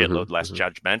me a shitload less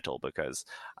judgmental because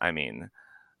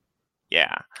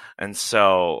yeah. And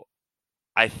so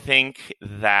I think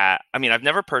that, I've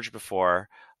never purged before.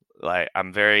 Like,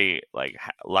 I'm very like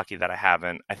lucky that I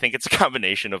haven't. I think it's a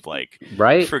combination of like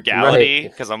frugality,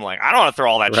 because I'm like, I don't want to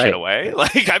throw all that shit away.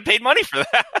 Like, I paid money for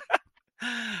that.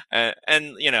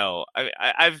 and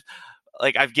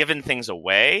I've given things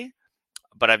away,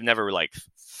 but I've never like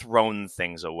thrown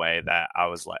things away that I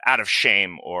was like out of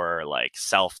shame or like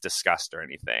self-disgust or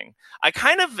anything. I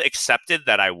kind of accepted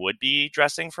that I would be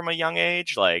dressing from a young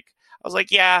age. Like, I was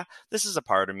like, yeah, this is a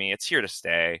part of me. It's here to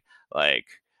stay. Like,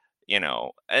 and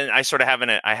I sort of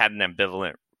I had an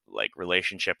ambivalent like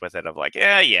relationship with it of like,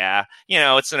 yeah,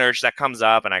 it's an urge that comes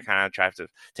up and I kind of try to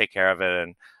take care of it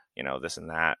and, this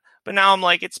and that. But now I'm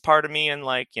like, it's part of me and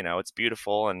like, it's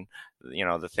beautiful. And,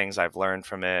 the things I've learned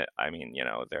from it,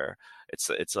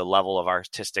 it's a level of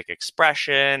artistic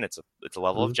expression. It's a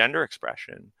level of gender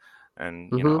expression.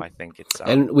 And, I think it's,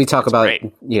 and we talk about,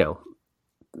 great.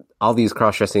 All these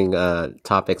cross-dressing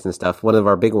topics and stuff. One of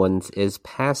our big ones is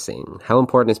passing. How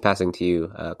important is passing to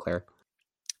you, Claire?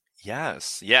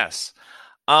 Yes.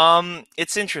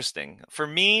 It's interesting. For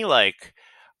me, like,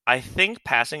 I think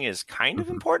passing is kind of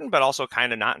important, but also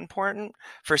kind of not important.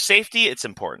 For safety, it's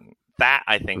important. That,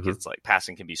 I think, it's like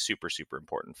passing can be super, super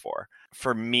important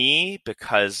for me,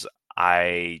 because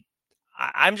I'm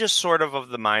just sort of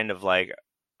the mind of like,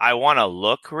 I want to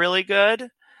look really good.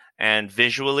 And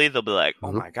visually, they'll be like,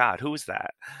 oh my God, who's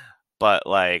that? But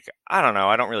like, I don't know.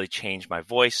 I don't really change my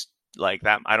voice like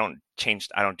that. I don't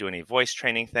do any voice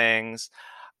training things.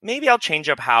 Maybe I'll change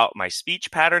up my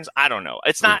speech patterns. I don't know.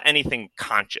 It's not anything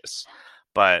conscious,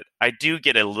 but I do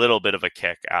get a little bit of a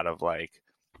kick out of like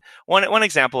one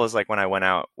example is like when I went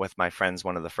out with my friends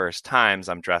one of the first times,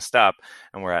 I'm dressed up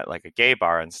and we're at like a gay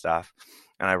bar and stuff.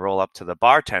 And I roll up to the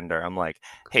bartender. I'm like,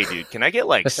 hey, dude, can I get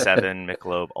like 7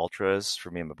 Michelob Ultras for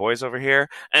me and the boys over here?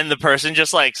 And the person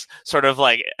just like sort of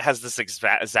like has this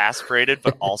exasperated,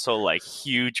 but also like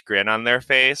huge grin on their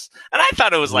face. And I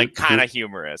thought it was like kind of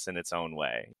humorous in its own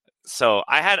way. So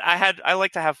I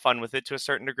like to have fun with it to a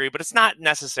certain degree, but it's not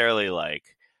necessarily like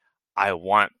I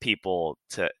want people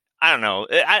to, I don't know.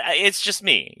 It's just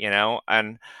me, you know?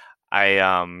 And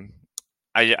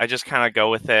I just kind of go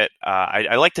with it.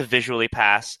 I like to visually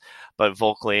pass, but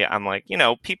vocally, I'm like, you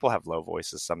know, people have low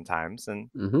voices sometimes, and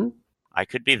I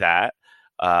could be that,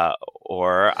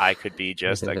 or I could be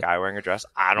just a guy wearing a dress.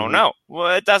 I don't know.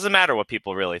 Well, it doesn't matter what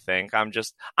people really think. I'm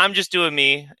just doing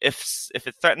me. If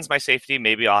it threatens my safety,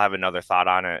 maybe I'll have another thought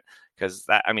on it, because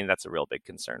that's a real big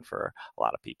concern for a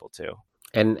lot of people too.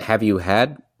 And have you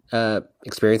had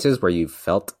experiences where you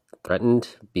felt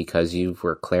threatened because you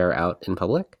were Claire out in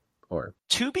public? Or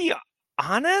to be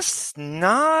honest,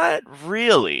 not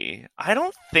really. I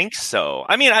don't think so.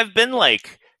 I mean, I've been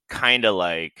like kind of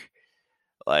like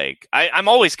I'm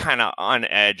always kind of on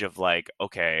edge of like,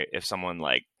 okay, if someone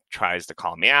like tries to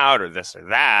call me out or this or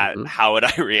that, how would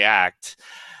I react?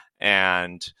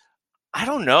 And I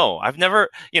don't know. I've never,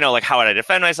 like, how would I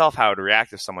defend myself? How would I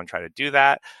react if someone tried to do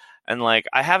that? And like,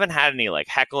 I haven't had any like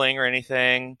heckling or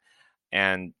anything.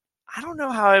 And I don't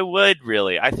know how I would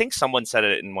really. I think someone said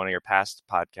it in one of your past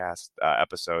podcast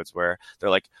episodes where they're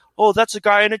like, "Oh, that's a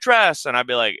guy in a dress," and I'd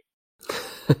be like,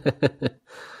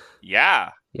 "Yeah,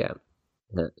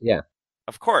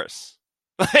 of course."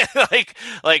 like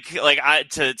I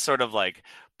to sort of like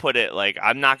put it like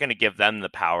I'm not going to give them the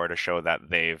power to show that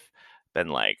they've been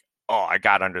like, "Oh, I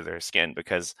got under their skin,"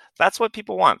 because that's what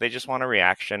people want. They just want a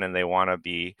reaction and they want to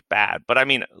be bad. But I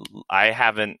mean, I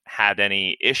haven't had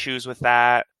any issues with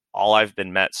that. All I've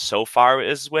been met so far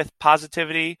is with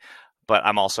positivity, but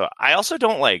I also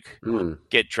don't like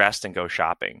get dressed and go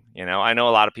shopping. I know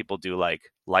a lot of people do like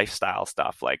lifestyle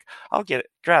stuff, like I'll get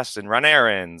dressed and run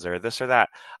errands or this or that.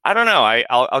 I don't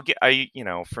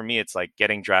know. For me, it's like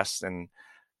getting dressed and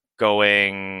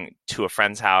going to a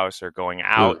friend's house or going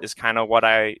out is kind of what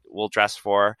I will dress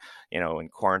for. In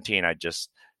quarantine, I just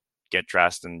get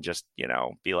dressed and just,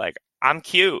 be like, I'm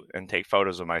cute and take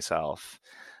photos of myself.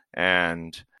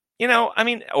 And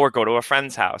or go to a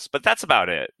friend's house, but that's about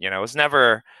it. It's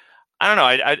never, I don't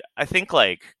know. I think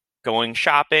like going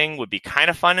shopping would be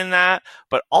kind of fun in that,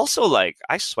 but also like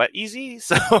I sweat easy.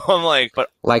 So I'm like, but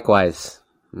likewise,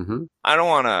 I don't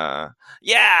want to,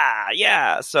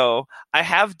 yeah. So I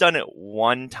have done it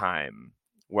one time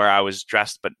where I was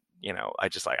dressed, but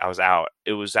I was out.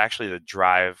 It was actually the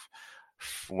drive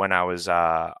when I was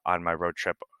on my road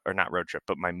trip, or not road trip,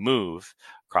 but my move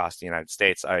across the United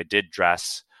States. I did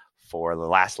dress for the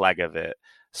last leg of it.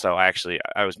 So I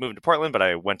was moving to Portland, but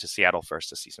I went to Seattle first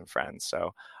to see some friends.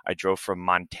 So I drove from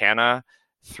Montana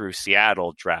through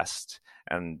Seattle dressed.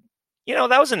 And,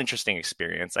 that was an interesting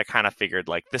experience. I kind of figured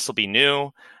like, this will be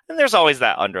new. And there's always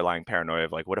that underlying paranoia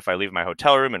of like, what if I leave my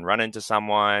hotel room and run into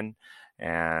someone?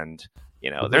 And,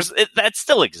 that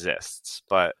still exists,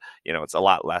 but, it's a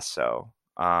lot less so.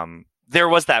 There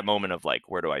was that moment of like,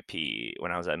 where do I pee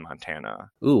when I was in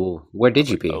Montana? Ooh, where did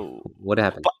you pee? What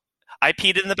happened? I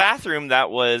peed in the bathroom that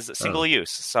was single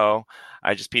use. So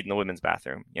I just peed in the women's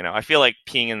bathroom. I feel like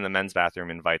peeing in the men's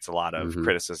bathroom invites a lot of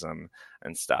criticism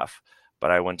and stuff. But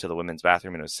I went to the women's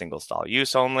bathroom and it was single stall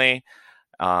use only.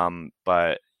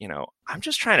 But, I'm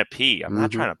just trying to pee. I'm not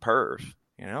trying to perv.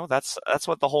 That's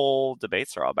what the whole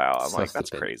debates are about. I'm so like, stupid.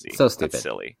 That's crazy. So stupid. That's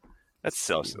silly. That's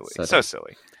so silly. So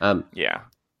silly. Yeah.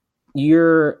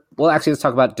 Actually, let's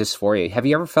talk about dysphoria. Have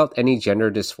you ever felt any gender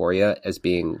dysphoria as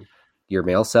being your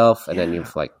male self, and then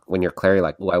you've like, when you're Claire, you're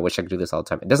like, oh, I wish I could do this all the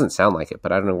time. It doesn't sound like it,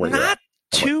 but I don't know where you're at. Not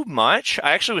too much.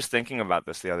 I actually was thinking about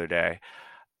this the other day,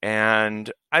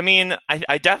 and I mean,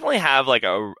 I definitely have like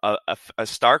a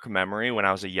stark memory when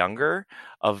I was younger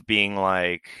of being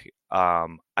like,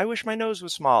 I wish my nose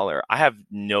was smaller. I have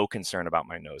no concern about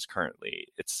my nose currently.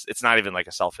 It's not even like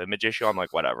a self-image issue. I'm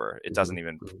like, whatever. It doesn't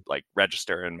even like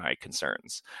register in my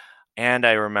concerns. And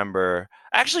I remember,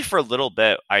 actually for a little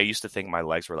bit, I used to think my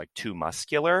legs were like too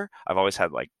muscular. I've always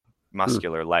had like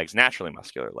muscular legs, naturally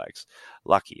muscular legs.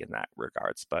 Lucky in that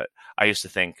regards. But I used to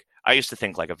think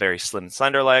like a very slim,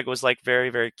 slender leg was like very,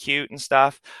 very cute and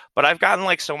stuff. But I've gotten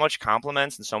like so much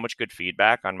compliments and so much good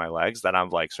feedback on my legs that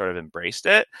I've like sort of embraced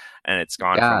it. And it's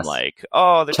gone from like,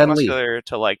 oh, they're too muscular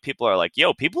to like, people are like,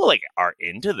 yo, people like are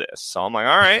into this. So I'm like,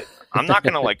 all right, I'm not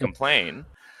going to like complain.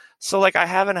 So like, I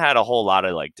haven't had a whole lot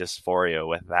of like dysphoria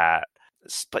with that.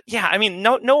 but yeah, I mean,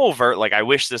 no overt, like, I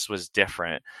wish this was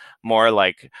different. More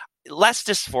like less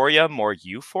dysphoria, more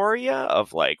euphoria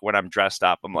of like when I'm dressed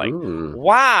up, I'm like,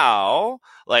 wow,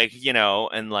 like,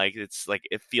 and like, it's like,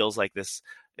 it feels like this,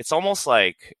 it's almost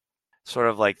like sort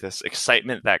of like this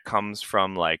excitement that comes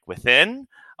from like within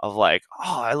of like,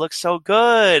 oh, I look so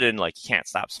good, and like you can't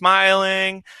stop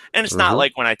smiling. And it's not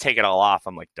like when I take it all off,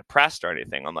 I'm like depressed or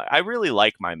anything. I'm like, I really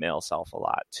like my male self a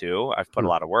lot too. I've put a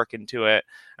lot of work into it,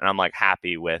 and I'm like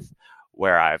happy with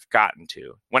where I've gotten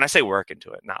to. When I say work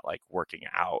into it, not like working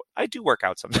out. I do work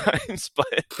out sometimes,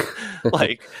 but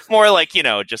like more like,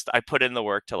 just I put in the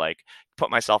work to like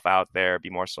put myself out there, be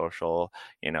more social,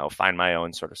 find my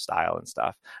own sort of style and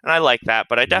stuff. And I like that,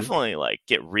 but I definitely like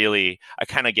I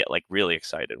kind of get like really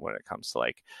excited when it comes to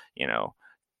like,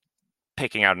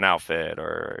 picking out an outfit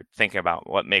or thinking about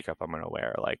what makeup I'm going to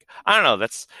wear. Like, I don't know,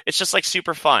 it's just like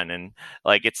super fun, and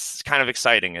like, it's kind of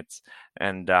exciting.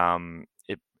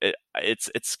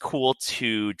 It's cool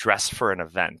to dress for an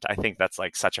event. I think that's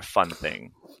like such a fun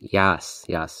thing. Yes.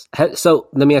 So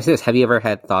let me ask you this. Have you ever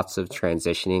had thoughts of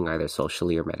transitioning, either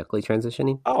socially or medically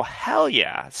transitioning? Oh, hell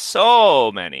yeah.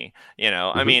 So many,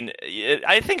 I mean,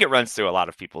 I think it runs through a lot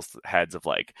of people's heads of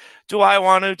like, do I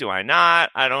want to, do I not?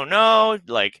 I don't know.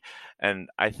 Like, and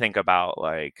I think about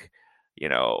like,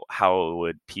 how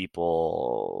would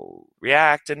people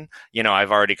react? And,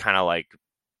 I've already kind of like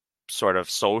sort of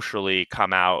socially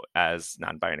come out as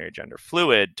non-binary gender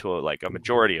fluid to like a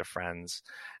majority of friends,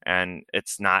 and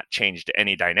it's not changed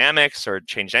any dynamics or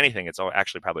changed anything. It's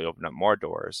actually probably opened up more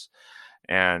doors.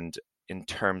 And in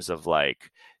terms of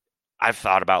like, I've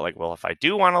thought about like, well, if I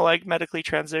do want to like medically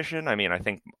transition, I mean, I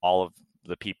think all of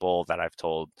the people that I've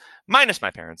told, minus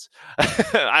my parents,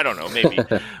 I don't know, maybe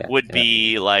would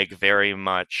be like very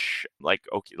much like,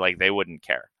 okay, like they wouldn't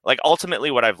care. Like ultimately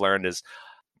what I've learned is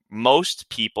most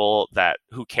people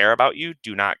who care about you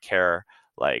do not care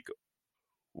like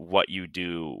what you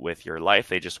do with your life.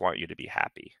 They just want you to be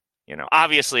happy.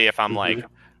 Obviously if I'm like,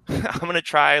 I'm going to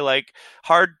try like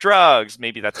hard drugs,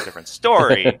 maybe that's a different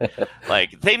story.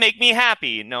 Like they make me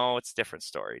happy. No, it's a different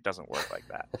story. It doesn't work like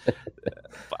that.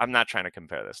 But I'm not trying to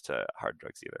compare this to hard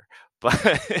drugs either,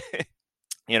 but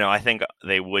I think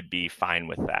they would be fine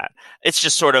with that. It's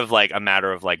just sort of like a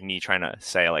matter of like me trying to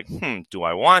say like, do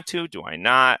I want to? Do I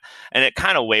not? And it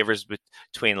kind of wavers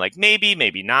between like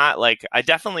maybe not. Like I'm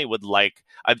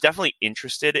definitely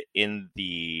interested in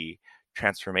the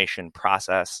transformation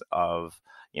process of,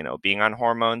 being on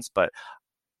hormones, but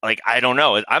like, I don't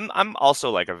know. I'm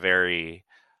also like a very,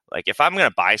 like, if I'm going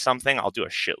to buy something, I'll do a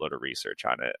shitload of research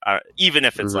on it. Even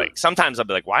if it's like, sometimes I'll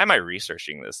be like, why am I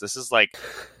researching this? This is like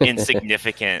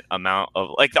insignificant amount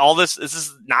of like all this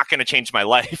is not going to change my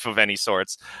life of any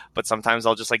sorts. But sometimes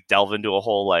I'll just like delve into a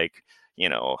whole like,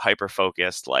 hyper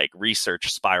focused like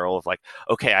research spiral of like,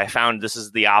 okay, I found this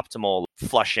is the optimal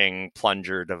flushing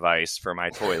plunger device for my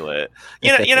toilet.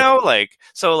 Like,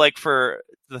 so like for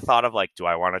the thought of like, do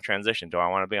I want to transition? Do I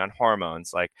want to be on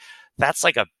hormones? Like, that's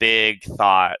like a big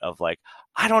thought of like,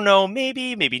 I don't know,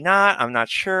 maybe not. I'm not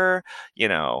sure,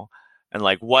 and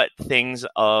like what things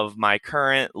of my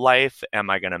current life am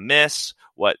I going to miss?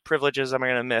 What privileges am I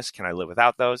going to miss? Can I live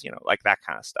without those? Like that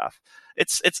kind of stuff.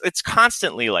 It's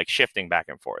constantly like shifting back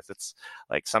and forth. It's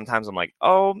like, sometimes I'm like,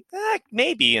 oh,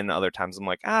 maybe. And other times I'm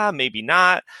like, maybe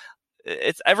not.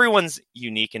 It's everyone's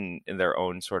unique in their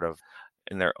own sort of,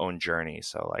 in their own journey.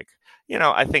 So like,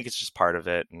 I think it's just part of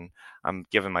it, and I'm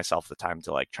giving myself the time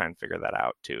to like try and figure that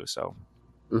out too. So,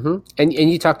 and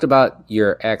you talked about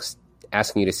your ex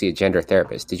asking you to see a gender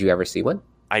therapist. Did you ever see one?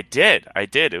 I did.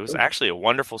 It was actually a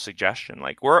wonderful suggestion.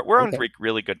 Like we're on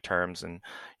really good terms, and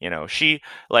she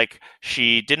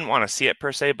didn't want to see it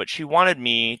per se, but she wanted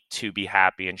me to be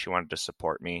happy and she wanted to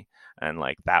support me, and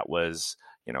like that was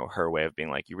her way of being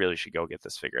like, you really should go get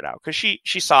this figured out, because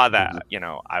she saw that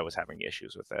I was having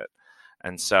issues with it.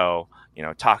 And so,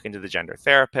 talking to the gender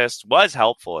therapist was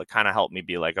helpful. It kind of helped me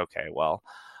be like, okay, well,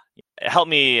 it helped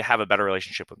me have a better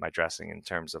relationship with my dressing in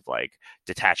terms of like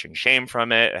detaching shame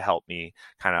from it. It helped me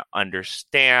kind of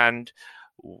understand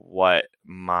what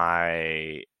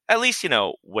at least,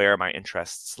 where my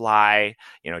interests lie,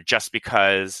 just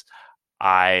because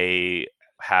I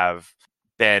have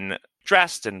been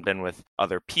dressed and been with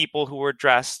other people who were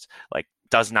dressed, like,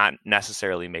 does not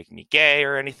necessarily make me gay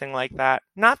or anything like that.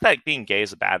 Not that being gay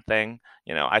is a bad thing.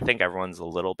 I think everyone's a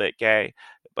little bit gay,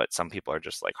 but some people are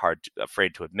just like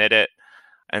afraid to admit it.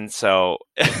 And so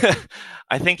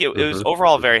I think it was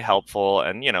overall very helpful.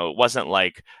 And, it wasn't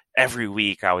like every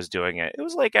week I was doing it. It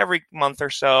was like every month or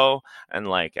so. And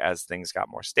like as things got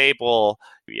more stable,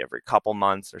 maybe every couple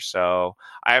months or so.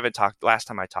 I haven't talked, last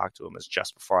time I talked to him was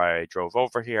just before I drove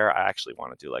over here. I actually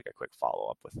want to do like a quick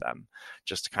follow-up with them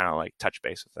just to kind of like touch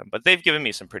base with them. But they've given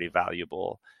me some pretty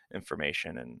valuable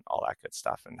information and all that good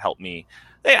stuff and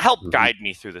they help guide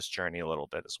me through this journey a little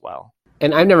bit as well.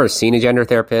 And I've never seen a gender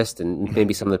therapist, and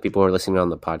maybe some of the people who are listening on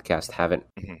the podcast haven't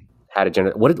had a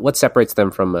gender. What separates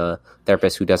them from a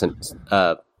therapist who doesn't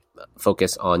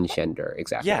focus on gender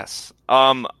exactly? Yes.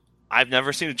 I've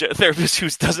never seen a therapist who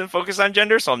doesn't focus on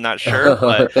gender, so I'm not sure.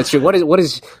 But that's true. What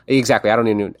is exactly? I haven't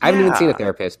even seen a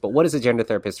therapist, but what is a gender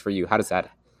therapist for you? How has that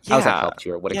helped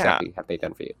you, or what exactly have they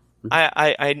done for you?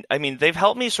 I mean, they've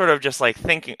helped me sort of just like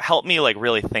help me like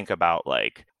really think about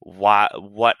like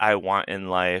what I want in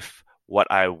life, what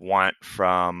I want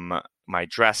from my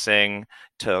dressing,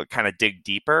 to kind of dig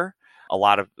deeper.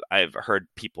 I've heard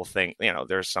people think,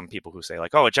 there's some people who say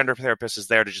like, oh, a gender therapist is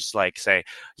there to just like say,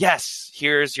 yes,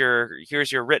 here's your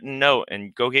written note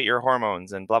and go get your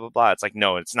hormones and blah, blah, blah. It's like,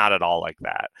 no, it's not at all like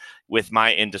that. With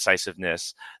my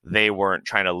indecisiveness, they weren't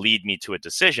trying to lead me to a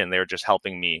decision. They were just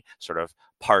helping me sort of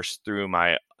parse through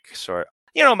my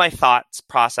my thoughts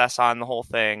process on the whole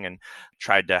thing, and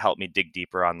tried to help me dig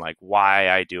deeper on like why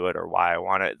I do it or why I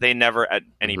want it. They never at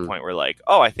any point were like,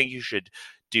 oh, I think you should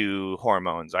do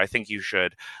hormones. I think you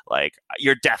should, like,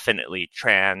 you're definitely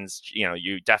trans,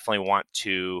 you definitely want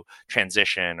to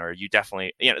transition, or you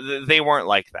definitely, they weren't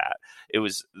like that. It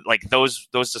was like those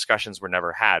discussions were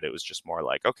never had. It was just more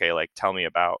like, okay, like, tell me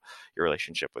about your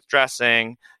relationship with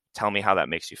dressing. Tell me how that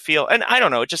makes you feel. And I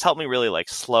don't know, it just helped me really like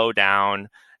slow down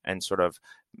and sort of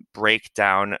break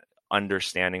down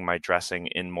understanding my dressing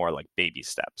in more like baby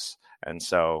steps. And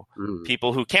so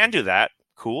people who can do that,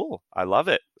 cool. I love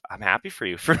it. I'm happy for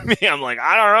you. For me, I'm like,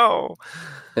 I don't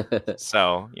know.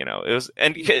 So,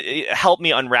 it helped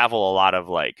me unravel a lot of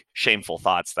like shameful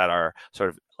thoughts that are sort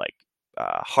of like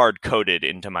hard coded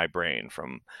into my brain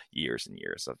from years and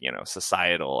years of,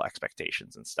 societal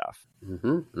expectations and stuff.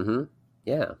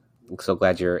 Yeah. I'm so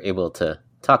glad you're able to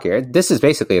talk here. This is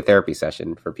basically a therapy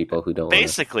session for people who don't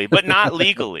basically, but not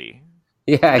legally.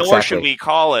 Yeah, exactly. Nor should we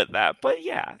call it that. But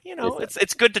yeah,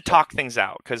 it's good to talk things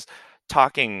out, because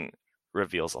talking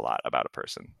reveals a lot about a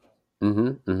person.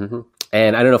 And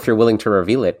I don't know if you're willing to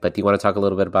reveal it, but do you want to talk a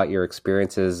little bit about your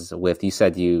experiences with, you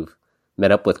said you've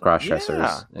met up with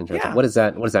crossdressers. Yeah. What does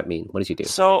that mean? What did you do?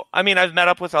 So, I mean, I've met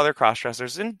up with other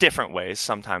crossdressers in different ways,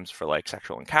 sometimes for like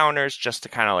sexual encounters, just to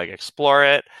kind of like explore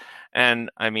it. And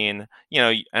I mean,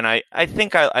 and I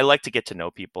think I like to get to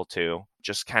know people too,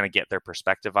 just kind of get their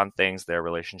perspective on things, their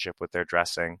relationship with their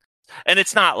dressing. And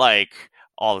it's not like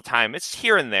all the time, it's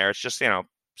here and there. It's just,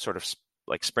 sort of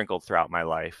like sprinkled throughout my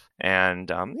life.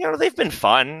 And, they've been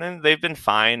fun and they've been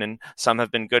fine. And some have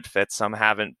been good fits. Some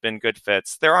haven't been good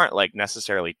fits. There aren't like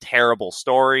necessarily terrible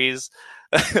stories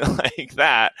like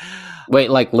that.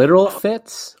 Wait, like literal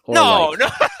fits? Or no.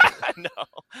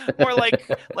 More like,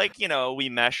 we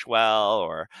mesh well,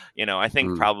 or, I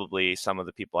think probably some of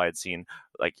the people I had seen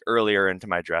like earlier into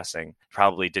my dressing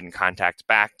probably didn't contact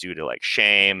back due to like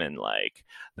shame and like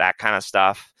that kind of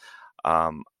stuff.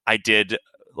 I did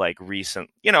like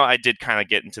I did kind of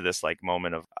get into this like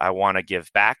moment of I want to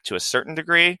give back to a certain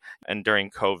degree. And during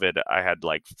COVID, I had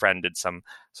like friended some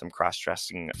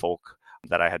cross-dressing folk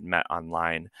that I had met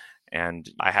online. And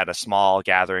I had a small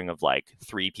gathering of like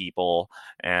 3 people,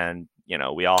 and it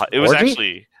was orgy?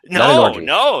 Actually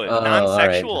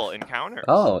non-sexual encounters.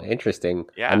 Oh, interesting.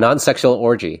 Yeah. A non-sexual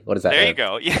orgy. What is that? There you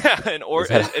go. Yeah.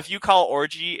 If you call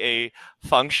orgy a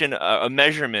function, a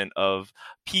measurement of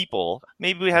people,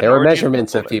 maybe we had. There were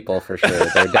measurements of people for sure.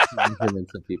 There were definitely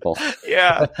measurements of people.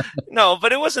 Yeah. No,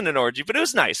 but it wasn't an orgy, but it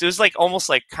was nice. It was like almost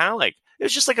like kind of like, it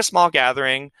was just like a small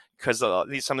gathering, because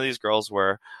some of these girls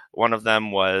were, one of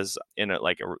them was and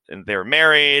they were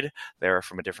married, they were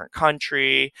from a different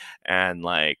country, and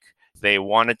like they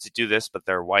wanted to do this, but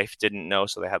their wife didn't know,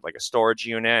 so they had like a storage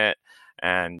unit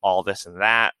and all this and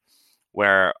that.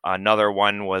 Where another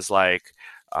one was like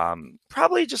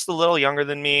probably just a little younger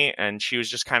than me, and she was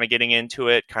just kind of getting into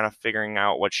it, kind of figuring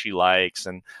out what she likes.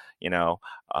 And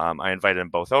I invited them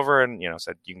both over and,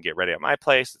 said, you can get ready at my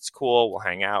place. It's cool. We'll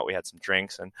hang out. We had some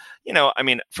drinks. And, I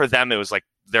mean, for them, it was like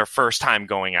their first time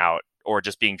going out or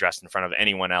just being dressed in front of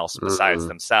anyone else besides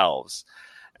themselves.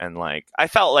 And like, I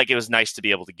felt like it was nice to be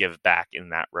able to give back in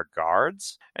that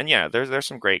regards. And yeah, there's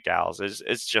some great gals.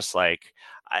 It's just like,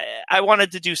 I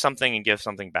wanted to do something and give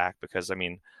something back, because I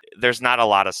mean, there's not a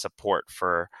lot of support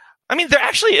there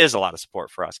actually is a lot of support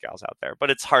for us gals out there,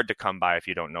 but it's hard to come by if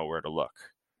you don't know where to look.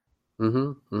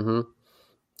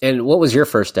 And what was your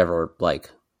first ever like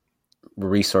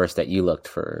resource that you looked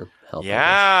for help?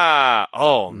 Yeah.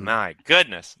 Oh my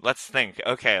goodness. Let's think.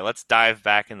 Okay, let's dive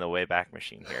back in the Wayback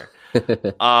Machine here.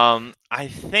 I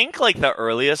think like the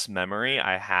earliest memory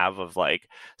I have of like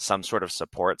some sort of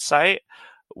support site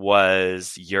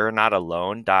was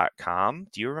you'renotalone.com.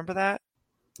 Do you remember that?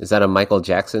 Is that a Michael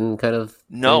Jackson kind of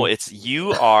No, thing? it's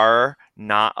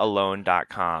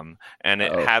youarenotalone.com. And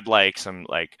it Oh, had like some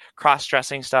like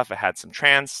cross-dressing stuff. It had some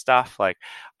trans stuff. Like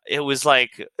it was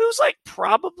like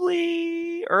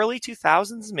probably early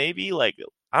 2000s, maybe like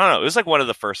I don't know. It was like one of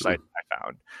the first sites I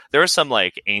found. There was some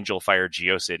like Angel Fire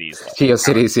GeoCities. Like,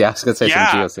 GeoCities. Yeah, I was gonna say some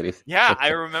yeah. GeoCities. Yeah, I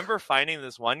remember finding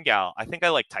this one gal. I think I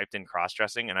like typed in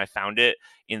cross-dressing and I found it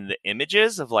in the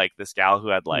images of like this gal who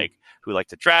had like who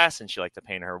liked to dress and she liked to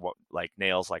paint her like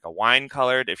nails like a wine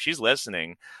colored. If she's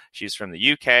listening, she's from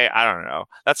the UK. I don't know.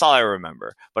 That's all I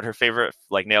remember. But her favorite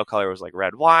like nail color was like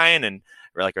red wine and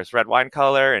or like it was red wine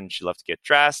color and she loved to get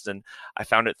dressed. And I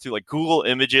found it through like Google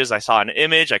Images. I saw an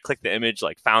image, I clicked the image,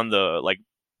 like found the like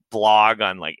blog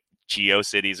on like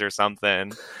GeoCities or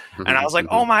something. And I was like,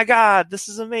 oh my God, this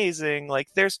is amazing. Like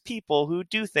there's people who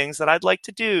do things that I'd like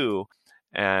to do.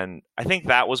 And I think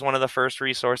that was one of the first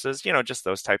resources, you know, just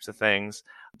those types of things.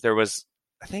 There was,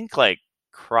 I think like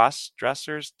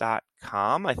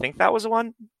crossdressers.com. I think that was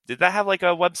one. Did that have like a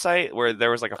website where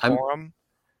there was like a forum?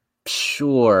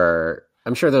 Sure.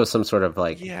 I'm sure there was some sort of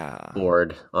like Yeah.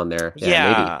 board on there.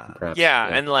 Yeah. Maybe, perhaps. Yeah.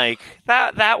 And like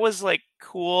that was like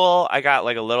cool. I got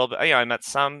like a little bit, you know, I met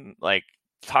some, like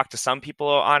talked to some people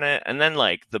on it. And then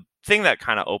like the thing that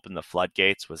kind of opened the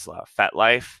floodgates was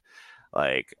FetLife.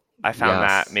 Like I found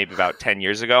Yes. that maybe about 10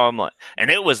 years ago. I'm like, and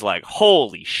it was like,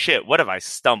 holy shit, what have I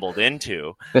stumbled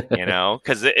into? You know,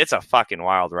 because it's a fucking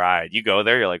wild ride. You go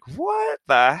there, you're like, what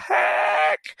the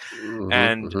heck?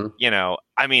 And, you know,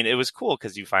 I mean, it was cool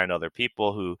because you find other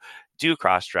people who do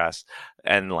cross dress.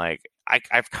 And like,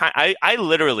 I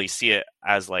literally see it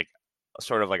as like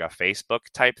sort of like a Facebook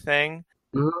type thing,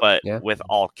 but with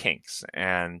all kinks.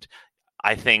 And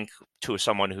I think to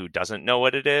someone who doesn't know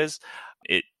what it is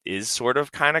sort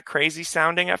of kind of crazy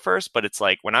sounding at first, but it's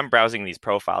like when I'm browsing these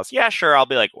profiles, yeah, sure, I'll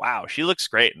be like, wow, she looks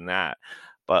great in that.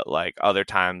 But like other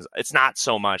times, it's not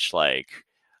so much like,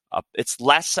 it's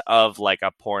less of like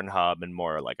a Pornhub and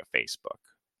more like a Facebook,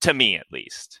 to me at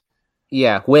least.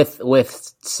 Yeah, with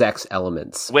sex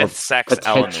elements. With sex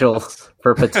elements.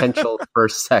 For potential for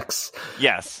sex.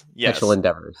 Yes. Sexual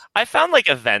endeavors. I found like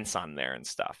events on there and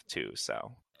stuff too,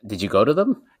 so. Did you go to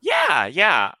them?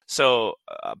 Yeah. So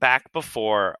back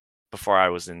before I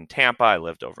was in Tampa, I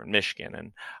lived over in Michigan,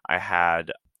 and I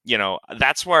had, you know,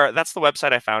 that's the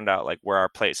website I found out like where are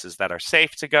places that are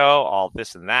safe to go, all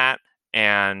this and that.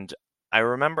 And I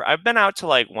remember I've been out to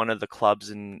like one of the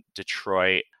clubs in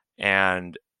Detroit,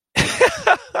 and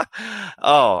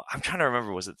oh, I'm trying to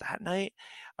remember, was it that night?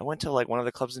 I went to like one of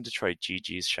the clubs in Detroit,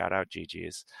 Gigi's, shout out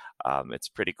Gigi's. It's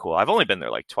pretty cool. I've only been there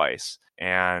like twice,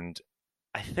 and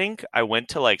I think I went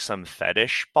to like some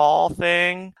fetish ball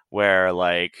thing where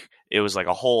like it was like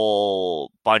a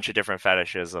whole bunch of different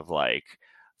fetishes of like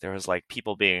there was like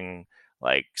people being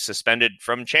like suspended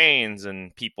from chains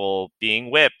and people being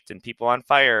whipped and people on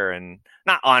fire and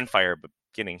not on fire but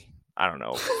getting, I don't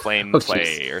know, flame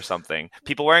play or something.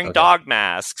 People wearing dog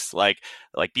masks, like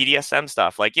BDSM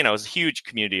stuff. Like, you know, it was a huge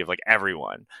community of like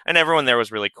everyone, and everyone there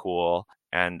was really cool.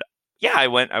 And yeah, I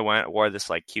went, wore this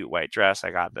like cute white dress.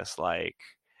 I got this like,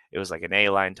 it was like an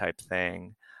A-line type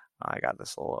thing. I got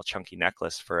this little chunky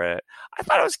necklace for it. I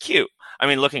thought it was cute. I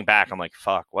mean, looking back, I'm like,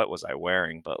 fuck, what was I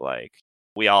wearing? But like,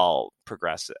 we all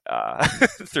progress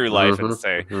through life and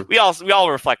say, we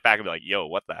all reflect back and be like, yo,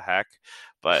 what the heck?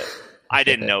 But I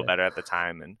didn't know better at the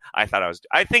time. And I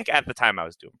think at the time I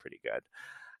was doing pretty good.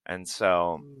 And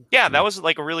so, yeah, that was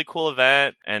like a really cool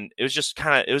event. And it was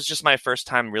just my first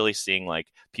time really seeing like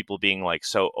people being like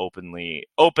so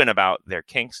open about their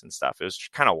kinks and stuff. It was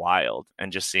kind of wild.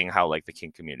 And just seeing how like the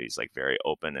kink community is like very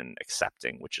open and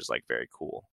accepting, which is like very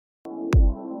cool.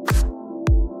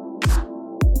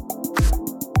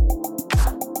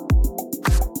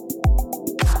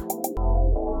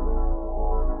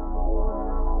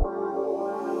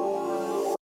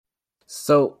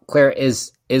 So, Claire,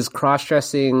 is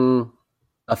cross-dressing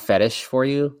a fetish for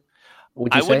you?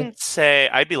 Would you say? Wouldn't say,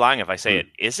 I'd be lying if I say it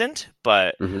isn't,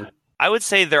 but I would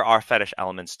say there are fetish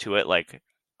elements to it. Like,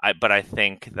 but I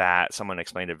think that someone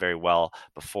explained it very well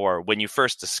before. When you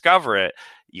first discover it,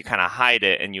 you kind of hide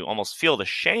it and you almost feel the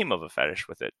shame of a fetish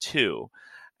with it too.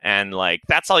 And like,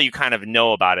 that's all you kind of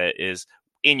know about it is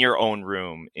in your own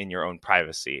room, in your own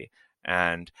privacy.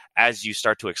 And as you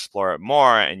start to explore it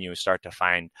more and you start to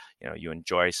find, you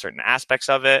enjoy certain aspects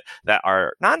of it that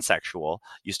are non-sexual,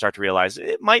 you start to realize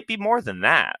it might be more than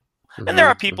that. And there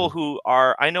are people who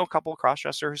are, I know a couple of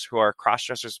cross-dressers who are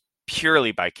cross-dressers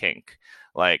purely by kink.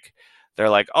 Like, they're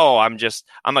like, oh, I'm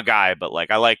a guy, but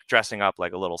like, I like dressing up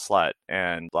like a little slut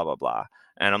and blah, blah, blah.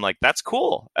 And I'm like, that's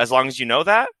cool. As long as you know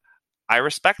that, I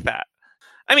respect that.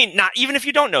 I mean, not even if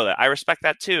you don't know that, I respect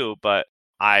that too, but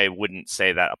I wouldn't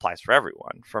say that applies for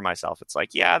everyone. For myself, it's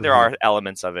like, yeah, there are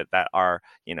elements of it that are,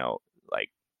 like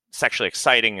sexually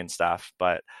exciting and stuff,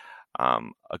 but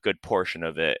a good portion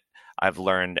of it I've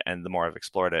learned, and the more I've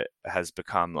explored it, has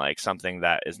become like something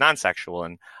that is non-sexual,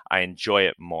 and I enjoy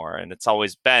it more. And it's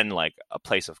always been like a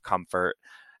place of comfort.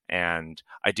 And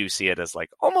I do see it as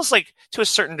like almost like to a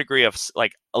certain degree of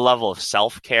like a level of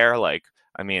self-care. Like,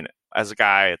 I mean, as a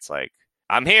guy, it's like,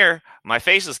 I'm here, my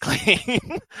face is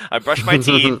clean, I brushed my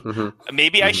teeth,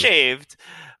 maybe I shaved,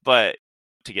 but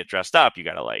to get dressed up, you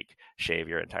got to like shave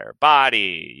your entire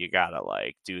body, you got to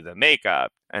like do the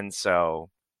makeup. And so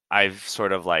I've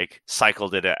sort of like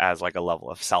cycled it as like a level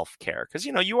of self-care, because,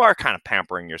 you are kind of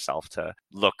pampering yourself to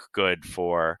look good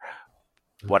for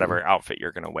whatever outfit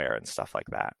you're going to wear and stuff like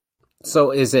that.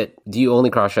 So do you only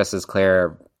cross-dress as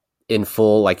Claire in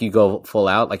full, like you go full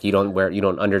out, like you don't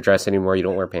underdress anymore, you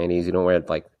don't wear panties, you don't wear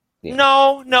like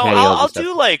no I'll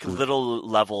do like little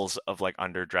levels of like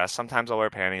underdress. Sometimes I'll wear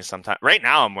panties, sometimes right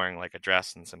now I'm wearing like a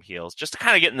dress and some heels just to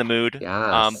kind of get in the mood.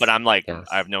 But I'm like,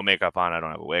 I have no makeup on, I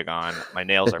don't have a wig on, my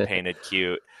nails are painted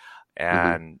cute.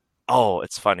 And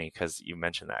it's funny because you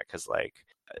mentioned that, because like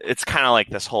it's kind of like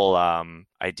this whole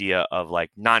idea of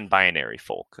like non-binary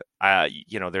folk.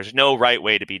 There's no right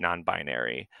way to be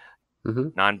non-binary.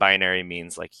 Non-binary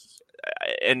means like,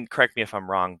 and correct me if I'm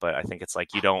wrong, but I think it's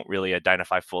like you don't really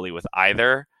identify fully with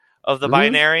either of the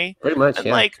binary. Pretty much, and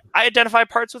like I identify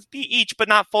parts with each, but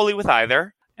not fully with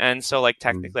either. And so like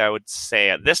technically I would say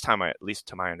at this time, at least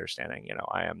to my understanding,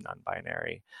 I am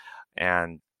non-binary.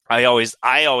 And I always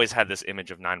had this image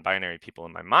of non-binary people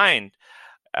in my mind,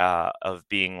 of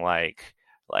being like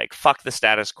fuck the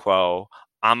status quo,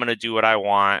 I'm gonna do what I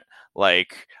want.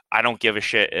 Like, I don't give a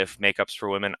shit if makeup's for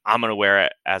women. I'm going to wear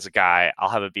it as a guy. I'll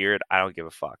have a beard. I don't give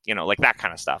a fuck. Like that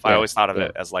kind of stuff. I always thought of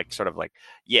it as like, sort of like,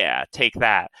 yeah, take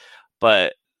that.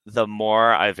 But the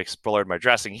more I've explored my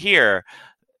dressing here,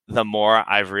 the more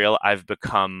I've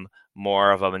become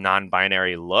more of a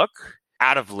non-binary look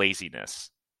out of laziness,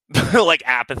 like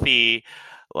apathy,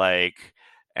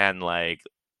 and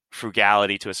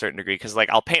frugality to a certain degree. Cause like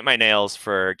I'll paint my nails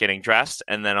for getting dressed,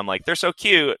 and then I'm like, they're so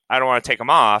cute, I don't want to take them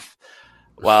off.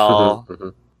 Well,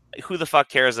 who the fuck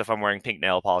cares if I'm wearing pink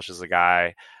nail polish as a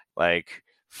guy? Like,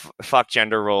 fuck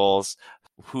gender roles.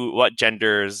 What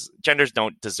genders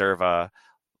don't deserve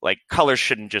like colors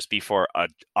shouldn't just be for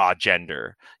a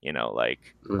gender, like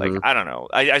I don't know.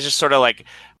 I just sort of like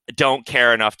don't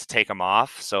care enough to take them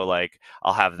off. So like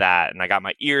I'll have that, and I got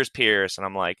my ears pierced, and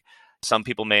I'm like, some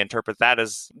people may interpret that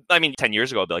as, 10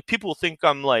 years ago, I'd be like, people think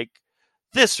I'm like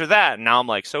this or that. And now I'm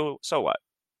like, so what?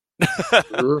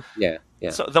 Yeah.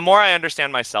 So the more I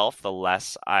understand myself, the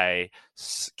less I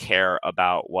care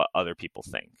about what other people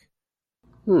think.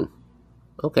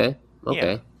 Okay.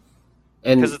 Yeah.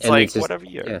 And because it's like, it's just, whatever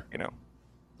you're,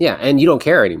 Yeah, and you don't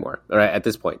care anymore, right? At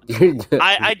this point,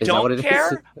 I don't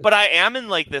care, but I am in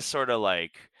like this sort of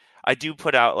like, I do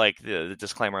put out like the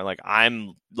disclaimer, like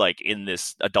I'm like in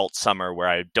this adult summer where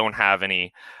I don't have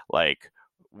any like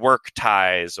work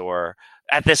ties, or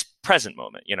at this present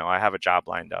moment, I have a job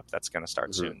lined up that's going to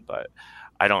start soon, but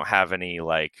I don't have any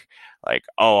like,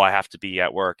 oh, I have to be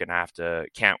at work and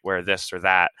can't wear this or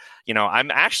that.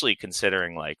 I'm actually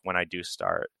considering like when I do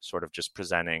start sort of just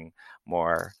presenting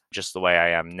more just the way I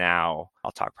am now,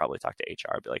 I'll probably talk to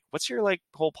HR, be like, what's your like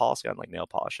whole policy on like nail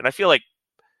polish? And I feel like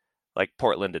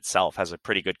Portland itself has a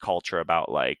pretty good culture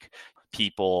about like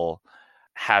people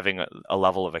having a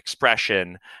level of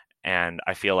expression. And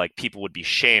I feel like people would be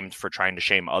shamed for trying to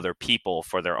shame other people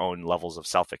for their own levels of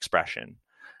self-expression.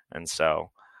 And so,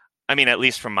 at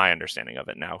least from my understanding of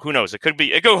it now, who knows? It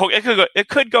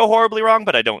could go horribly wrong,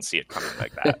 but I don't see it coming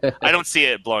like that. I don't see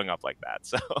it blowing up like that.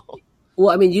 So,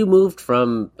 well, you've moved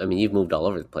all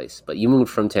over the place, but you moved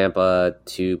from Tampa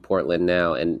to Portland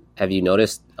now. And have you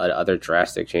noticed other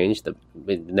drastic change?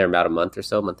 Been there about a month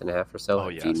and a half or so. Oh,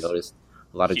 yes. Have you noticed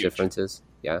a lot of differences?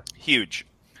 Yeah. Huge.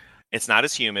 It's not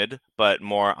as humid, but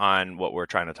more on what we're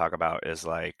trying to talk about is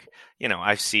like,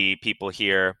 I see people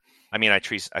here.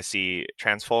 I see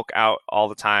trans folk out all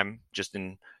the time, just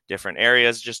in different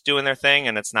areas, just doing their thing.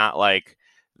 And it's not like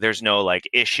there's no like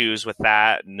issues with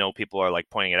that. No people are like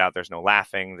pointing it out. There's no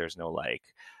laughing. There's no like,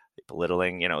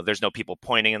 belittling. There's no people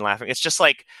pointing and laughing. It's just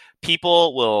like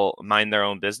people will mind their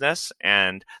own business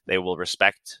and they will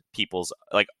respect people's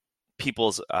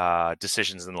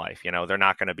decisions in life. They're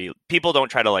not going to be, people don't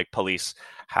try to like police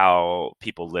how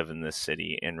people live in this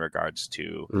city in regards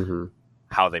to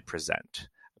how they present.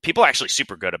 People are actually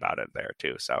super good about it there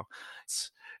too. So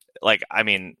it's like, I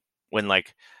mean, when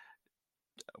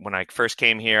I first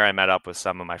came here, I met up with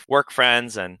some of my work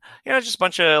friends and, just a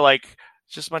bunch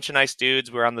of nice dudes.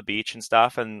 We were on the beach and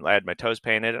stuff, and I had my toes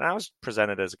painted, and I was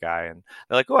presented as a guy, and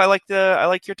they're like, "Oh, I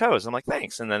like your toes." I'm like,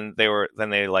 "Thanks." And then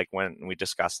they like went and we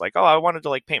discussed like, "Oh, I wanted to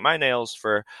like paint my nails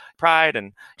for pride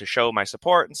and to show my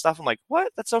support and stuff." I'm like,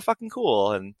 "What? That's so fucking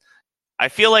cool." And I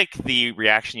feel like the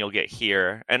reaction you'll get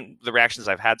here and the reactions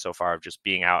I've had so far of just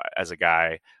being out as a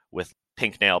guy with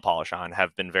pink nail polish on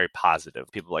have been very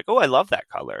positive. People are like, "Oh, I love that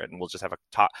color." And we'll just have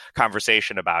a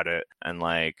conversation about it. And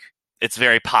like, it's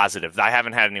very positive. I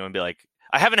haven't had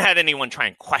anyone try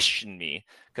and question me,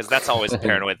 because that's always a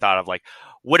paranoid thought of like,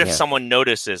 what if someone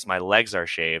notices my legs are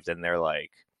shaved and they're like,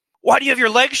 "Why do you have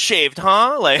your legs shaved,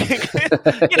 huh?" Like,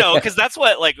 because that's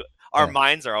what like our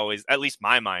minds are always, at least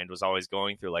my mind was always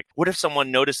going through, like, what if someone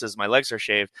notices my legs are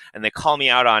shaved and they call me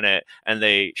out on it and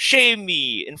they shame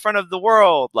me in front of the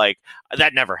world? Like,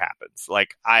 that never happens.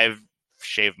 Like, I've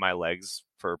shaved my legs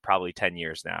for probably 10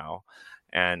 years now.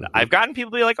 And I've gotten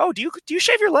people to be like, "Oh, do you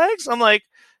shave your legs?" I'm like,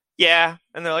 "Yeah."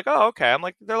 And they're like, "Oh, okay."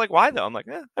 They're like, "Why though?" I'm like,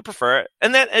 "I prefer it."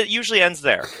 And then it usually ends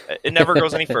there. It never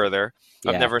goes any further.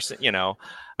 I've never,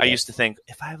 I used to think,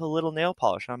 if I have a little nail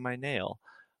polish on my nail,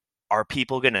 are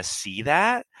people going to see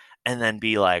that and then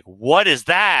be like, "What is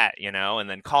that?" And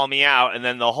then call me out. And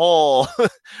then the whole,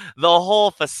 the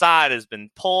whole facade has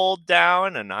been pulled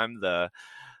down and I'm the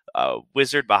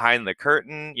wizard behind the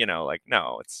curtain. Like,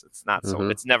 no, it's not so,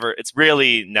 it's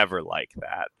really never like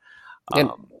that.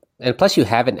 And plus you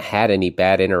haven't had any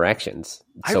bad interactions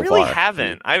so I really far.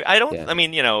 haven't. I don't, I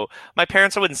mean, my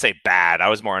parents, I wouldn't say bad. I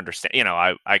was more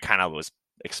I kind of was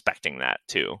expecting that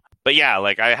too. But yeah,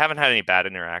 like, I haven't had any bad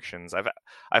interactions.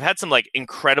 I've had some like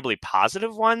incredibly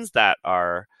positive ones that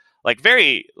are like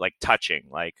very like touching.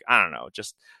 Like, I don't know,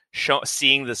 just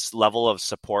seeing this level of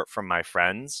support from my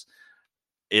friends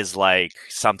is like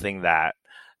something that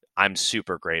I'm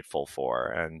super grateful for.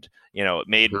 And, it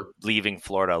made leaving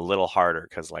Florida a little harder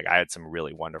because like I had some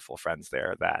really wonderful friends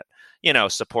there that,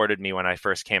 supported me when I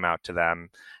first came out to them.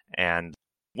 And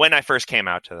when I first came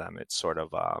out to them, it's sort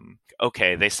of,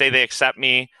 okay, they say they accept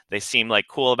me. They seem like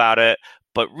cool about it.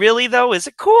 But really though, is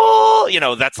it cool?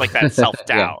 That's like that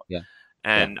self-doubt.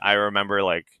 And I remember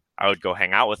like, I would go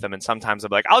hang out with them and sometimes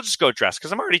I'm like, "I'll just go dress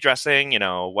because I'm already dressing,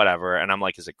 whatever." And I'm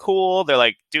like, "Is it cool?" They're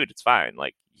like, "Dude, it's fine.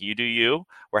 Like, you do you.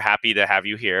 We're happy to have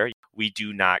you here. We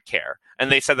do not care."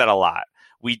 And they said that a lot.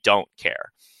 We don't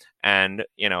care. And,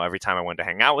 every time I went to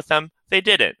hang out with them, they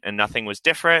didn't. And nothing was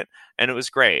different. And it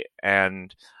was great.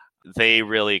 And they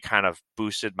really kind of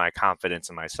boosted my confidence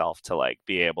in myself to like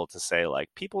be able to say like,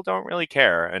 people don't really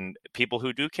care. And people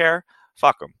who do care,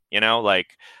 fuck them.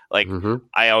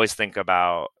 I always think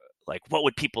about like, what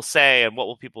would people say and what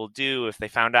will people do if they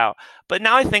found out? But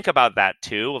now I think about that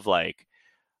too, of like,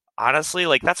 honestly,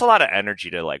 like, that's a lot of energy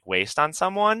to like waste on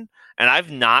someone. And I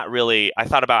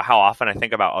thought about how often I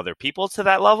think about other people to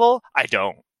that level. I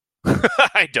don't.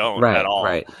 I don't at all.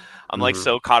 Right. I'm like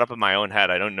so caught up in my own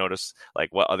head. I don't notice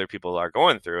like what other people are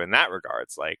going through in that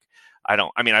regards. Like, I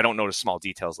don't notice small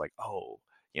details like, oh,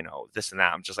 this and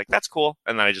that. I'm just like, that's cool.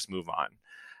 And then I just move on.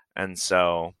 And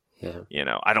so,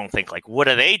 I don't think like, what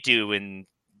do they do in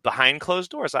behind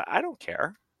closed doors? I don't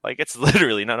care. Like, it's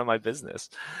literally none of my business.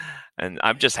 And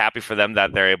I'm just happy for them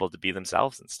that they're able to be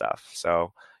themselves and stuff.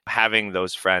 So having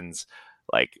those friends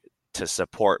like to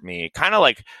support me kind of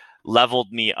like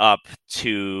leveled me up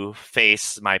to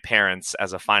face my parents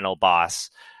as a final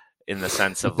boss, in the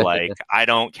sense of like, I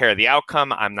don't care the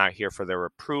outcome. I'm not here for their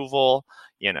approval,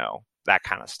 that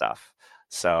kind of stuff.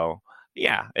 So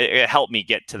yeah, it helped me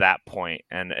get to that point,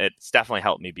 and it's definitely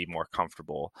helped me be more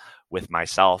comfortable with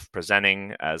myself,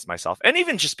 presenting as myself, and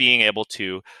even just being able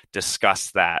to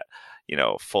discuss that,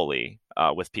 fully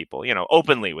with people,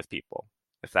 openly with people,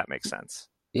 if that makes sense.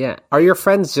 Yeah. Are your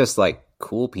friends just like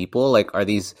cool people? Like, are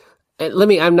these?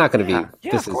 I'm not going to be.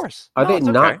 Yeah, of course. Are they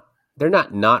not? Okay. They're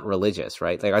not religious,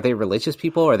 right? Like, are they religious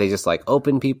people? Or are they just like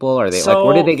open people? Or are they like,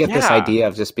 where did they get this idea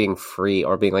of just being free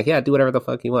or being like, yeah, do whatever the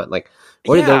fuck you want? Like,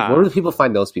 where do people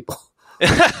find those people?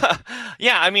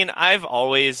 Yeah, I mean, I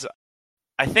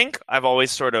think I've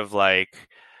always sort of like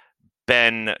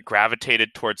been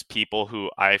gravitated towards people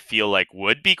who I feel like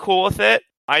would be cool with it.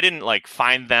 I didn't like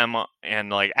find them and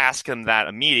like ask them that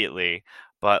immediately,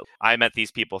 But I met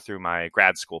these people through my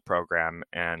grad school program,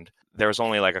 and there was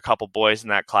only like a couple boys in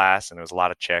that class, and there was a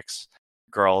lot of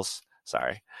girls.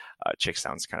 Sorry, chicks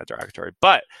sounds kind of derogatory,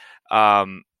 but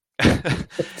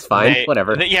It's fine.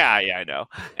 Whatever. Yeah, I know.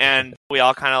 And we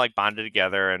all kind of like bonded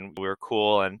together, and we were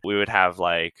cool, and we would have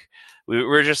like we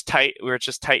were just tight. We were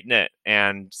just tight knit,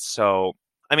 and so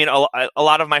I mean, a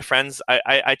lot of my friends,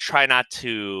 I try not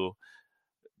to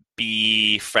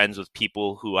be friends with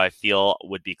people who I feel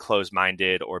would be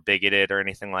closed-minded or bigoted or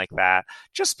anything like that.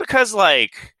 Just because,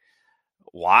 like,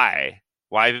 why?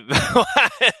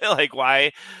 Like,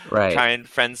 why try and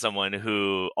friend someone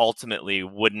who ultimately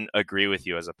wouldn't agree with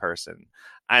you as a person?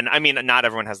 And I mean, not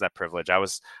everyone has that privilege. I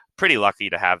was pretty lucky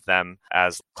to have them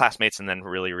as classmates and then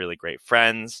really, really great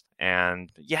friends.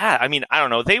 And yeah, I mean, I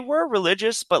don't know. They were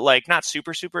religious, but like not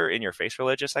super, super in your face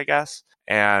religious, I guess.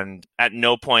 And at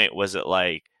no point was it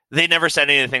like, they never said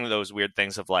anything, those weird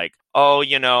things of like, oh,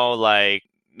 you know, like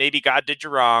maybe God did you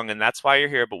wrong and that's why you're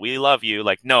here, but we love you.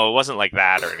 Like, no, it wasn't like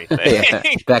that or anything. Yeah,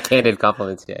 backhanded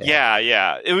compliments.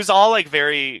 Yeah. It was all like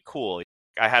very cool.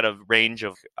 I had a range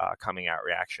of coming out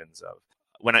reactions of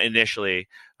when I initially,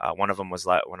 one of them was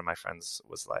like, one of my friends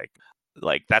was like,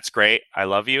 that's great. I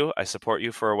love you. I support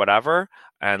you for whatever.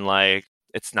 And like,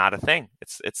 it's not a thing.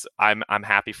 I'm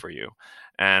happy for you.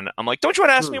 And I'm like, don't you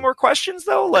want to ask me more questions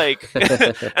though? Like,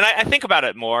 and I think about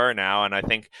it more now. And I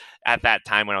think at that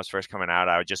time when I was first coming out,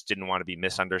 I just didn't want to be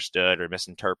misunderstood or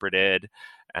misinterpreted.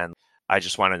 And I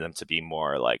just wanted them to be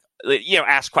more like, you know,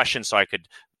 ask questions so I could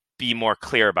be more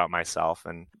clear about myself.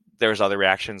 And there was other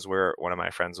reactions where one of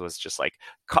my friends was just like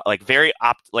very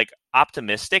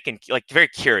optimistic and like very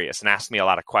curious and asked me a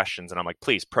lot of questions. And I'm like,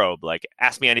 please probe, like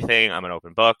ask me anything. I'm an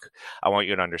open book. I want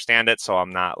you to understand it. So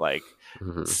I'm not like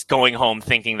going home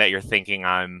thinking that you're thinking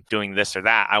I'm doing this or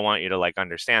that. I want you to like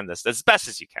understand this as best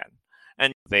as you can.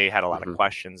 And they had a lot of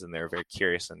questions and they were very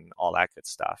curious and all that good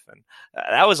stuff. And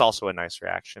that was also a nice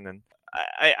reaction. And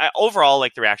I overall,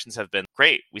 like the reactions have been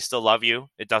great. We still love you.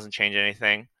 It doesn't change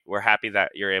anything. We're happy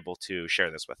that you're able to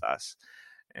share this with us.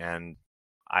 And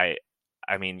I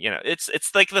mean, you know, it's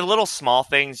like the little small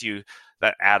things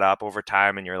that add up over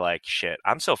time. And you're like, shit,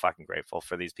 I'm so fucking grateful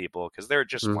for these people because they're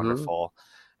just wonderful.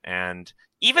 And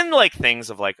even like things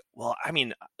of like, well, I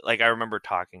mean, like I remember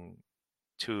talking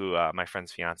to my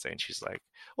friend's fiance and she's like,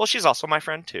 well, she's also my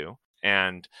friend too.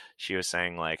 And she was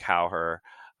saying like how her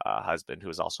husband, who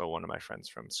was also one of my friends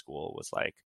from school, was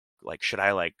like, should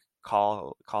I like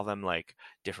call them like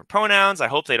different pronouns? I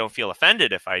hope they don't feel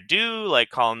offended if I do like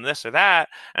call them this or that.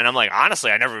 And I'm like, honestly,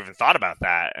 I never even thought about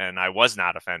that. And I was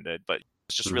not offended, but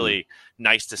it's just really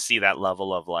nice to see that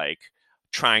level of like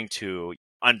trying to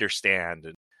understand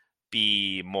and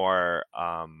be more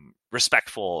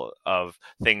respectful of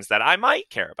things that I might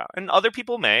care about. And other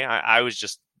people may. I was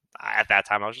just, at that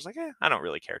time, I was just like, I don't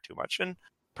really care too much. And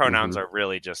pronouns are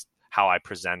really just how I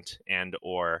present, and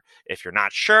or if you're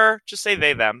not sure, just say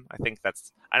they, them.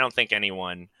 I don't think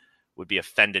anyone would be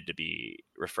offended to be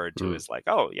referred to as like,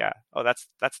 oh yeah, oh that's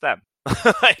them.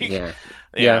 Like, you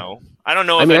know, I don't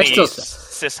know if any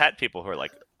cis het people who are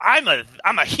like, I'm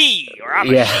a he or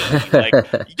I'm a she. Like,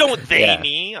 you don't they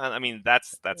me. I mean,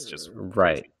 that's just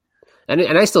right. And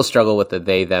I still struggle with the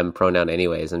they them pronoun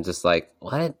anyways. I'm just like,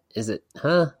 what is it?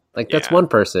 Huh? Like that's one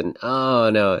person. Oh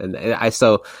no. And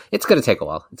so it's going to take a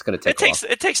while.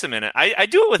 It takes a minute. I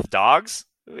do it with dogs,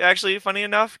 actually, funny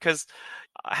enough, because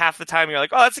half the time you're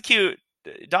like, oh, that's a cute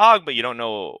dog, but you don't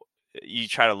know. You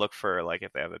try to look for like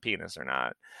if they have a penis or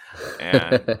not.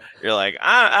 And you're like,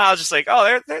 I'll just like,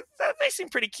 oh, they seem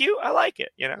pretty cute. I like it.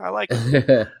 You know, I like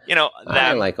them. You know,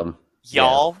 I like them.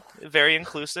 Y'all, very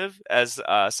inclusive, as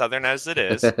Southern as it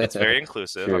is. It's very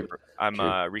inclusive. I'm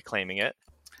reclaiming it.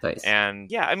 Nice.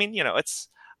 And yeah, I mean, you know, it's,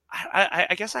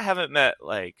 I guess I haven't met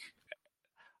like,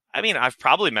 I mean, I've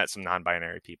probably met some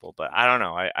non-binary people, but I don't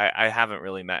know. I haven't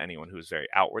really met anyone who's very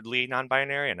outwardly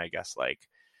non-binary. And I guess like,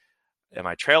 am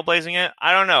I trailblazing it?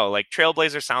 I don't know. Like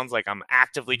trailblazer sounds like I'm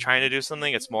actively trying to do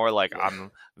something. It's more like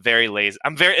I'm very lazy.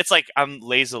 It's like I'm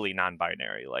lazily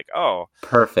non-binary. Like, oh,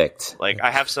 perfect. Like I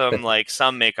have some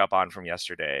some makeup on from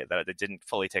yesterday that it didn't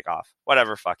fully take off.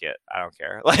 Whatever, fuck it. I don't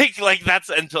care. Like that's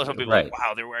until some people are like,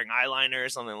 wow, they're wearing eyeliner or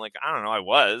something. Like, I don't know. I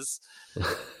was.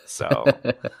 So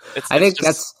I think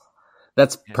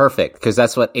that's perfect because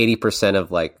that's what 80%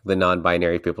 of like the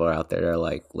non-binary people are out there. They're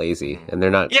like lazy and they're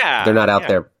not out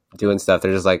there doing stuff.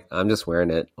 They're just like, I'm just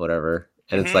wearing it, whatever.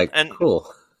 And it's like,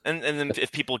 cool. And then if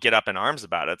people get up in arms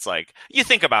about it, it's like, you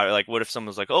think about it, like, what if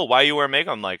someone's like, oh, why you wear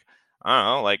makeup? I'm like, I don't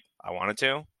know, like, I wanted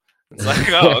to. It's like,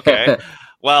 oh, okay.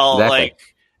 Well, exactly. Like,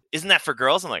 isn't that for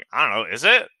girls? I'm like, I don't know, is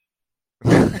it?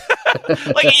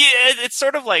 Like it's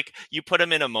sort of like you put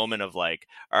them in a moment of like,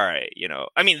 all right,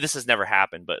 I mean, this has never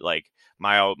happened, but like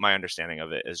my understanding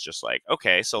of it is just like,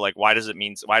 okay, so like why does it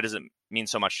mean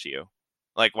so much to you?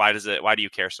 Like why do you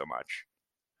care so much?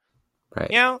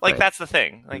 Right. Like that's the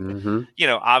thing. Like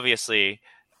obviously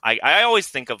I always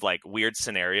think of like weird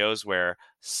scenarios where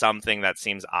something that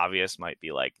seems obvious might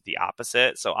be like the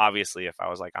opposite. So obviously if I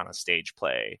was like on a stage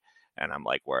play and I'm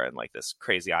like wearing like this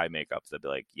crazy eye makeup, they'd be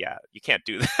like, yeah, you can't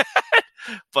do that.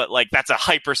 But like that's a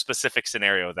hyper specific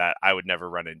scenario that I would never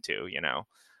run into,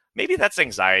 Maybe that's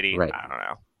anxiety. Right. I don't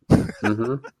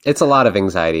know. It's a lot of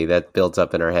anxiety that builds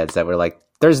up in our heads that we're like,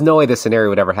 there's no way this scenario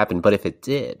would ever happen, but if it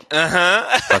did,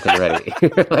 fucking ready.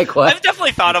 Like what? I've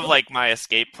definitely thought of like my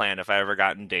escape plan if I ever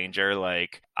got in danger.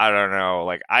 Like, I don't know.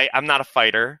 Like I'm not a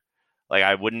fighter. Like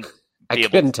I wouldn't be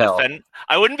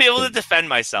able to defend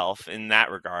myself in that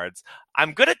regards.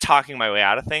 I'm good at talking my way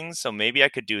out of things, so maybe I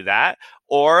could do that.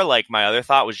 Or like my other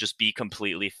thought was just be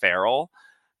completely feral.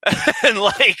 And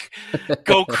like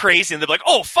go crazy, and they're like,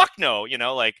 "Oh fuck no,"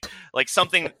 like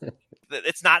something.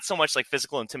 It's not so much like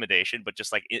physical intimidation, but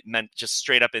just like it meant just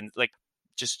straight up and like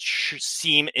just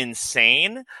seem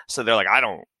insane. So they're like, "I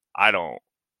don't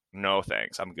know,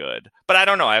 thanks, I'm good." But I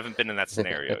don't know. I haven't been in that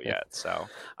scenario yet, so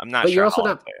I'm not. But sure you're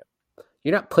also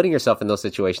you're not putting yourself in those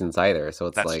situations either. So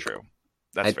it's that's like true.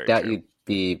 That's I very doubt true. You'd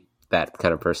be that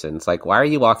kind of person. It's like, why are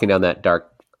you walking down that dark?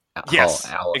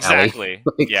 Exactly.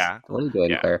 Like, yeah. What are you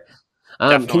doing, Claire?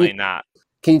 Definitely not.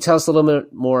 Can you tell us a little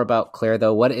bit more about Claire,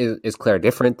 though? What is Claire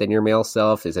different than your male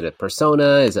self? Is it a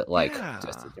persona? Is it like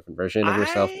just a different version of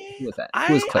yourself? Who is that?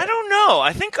 Who is Claire? I don't know.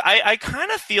 I think I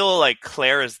kind of feel like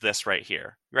Claire is this right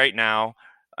here, right now.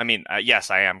 I mean, yes,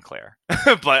 I am Claire,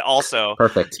 but also,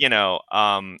 perfect.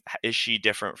 Is she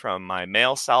different from my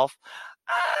male self?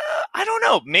 I don't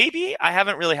know. Maybe I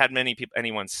haven't really had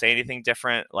anyone say anything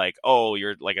different. Like, oh,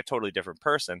 you're like a totally different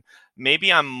person.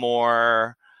 Maybe I'm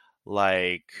more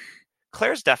like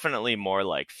Claire's definitely more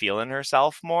like feeling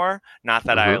herself more. Not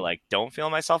that I like don't feel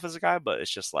myself as a guy, but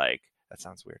it's just like that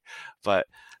sounds weird. But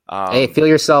hey, feel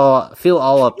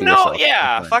all up. Yourself.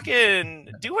 Yeah, fucking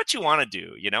do what you want to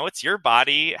do. It's your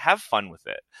body. Have fun with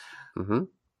it. Mm-hmm.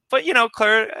 But,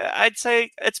 Claire, I'd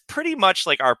say it's pretty much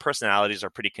like our personalities are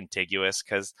pretty contiguous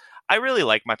because I really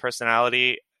like my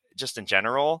personality just in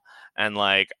general. And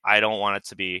like, I don't want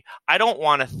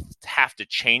to have to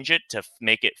change it to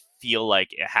make it feel like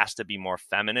it has to be more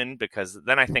feminine, because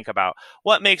then I think about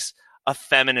what makes a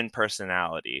feminine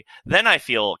personality. Then I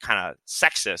feel kind of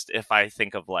sexist if I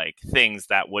think of like things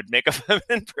that would make a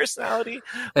feminine personality.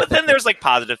 But then there's like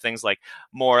positive things like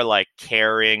more like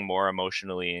caring, more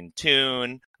emotionally in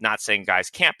tune. Not saying guys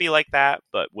can't be like that,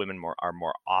 but women are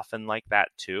more often like that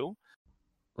too.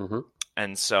 Mm-hmm.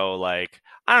 And so like,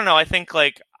 I don't know. I think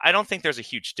like, I don't think there's a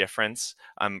huge difference.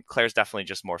 Claire's definitely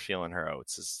just more feeling her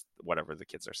oats, is whatever the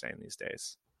kids are saying these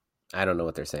days. I don't know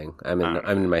what they're saying. I'm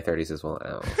in my 30s as well. I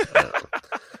don't know.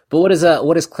 But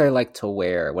what is Claire like to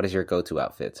wear? What is your go-to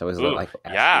outfit? So What do you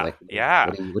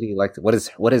like?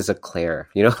 What is a Claire?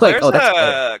 Claire's like, that's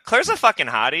Claire. Claire's a fucking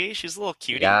hottie. She's a little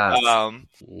cutie.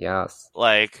 Yes.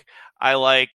 Like I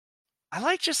like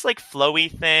just like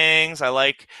flowy things. I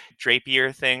like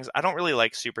drapier things. I don't really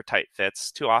like super tight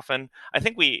fits too often. I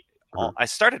think I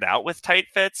started out with tight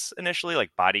fits initially,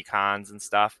 like bodycons and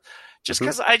stuff, just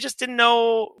because I just didn't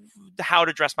know how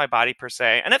to dress my body per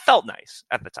se. And it felt nice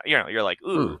at the time. You're like,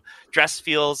 ooh, dress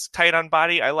feels tight on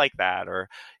body. I like that. Or,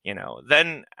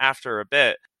 then after a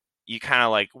bit, you kind of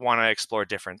like want to explore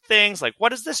different things. Like, what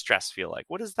does this dress feel like?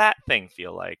 What does that thing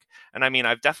feel like? And I mean,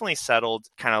 I've definitely settled,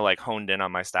 kind of like honed in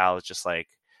on my style. It's just like,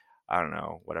 I don't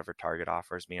know, whatever Target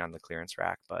offers me on the clearance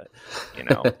rack, but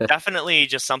definitely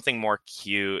just something more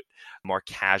cute, more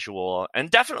casual. And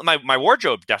definitely my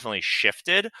wardrobe definitely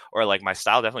shifted, or like my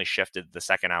style definitely shifted the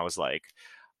second I was like,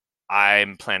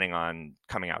 I'm planning on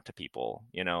coming out to people,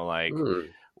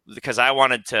 because I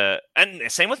wanted to,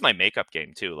 and same with my makeup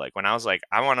game too. Like when I was like,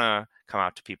 I want to come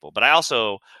out to people, but I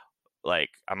also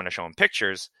like, I'm going to show them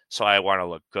pictures. So I want to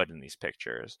look good in these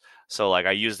pictures. So like,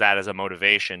 I use that as a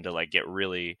motivation to like, get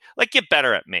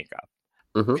better at makeup,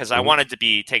 because I wanted to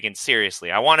be taken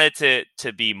seriously. I wanted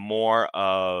to be more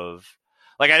of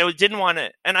like, I didn't want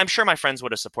to, and I'm sure my friends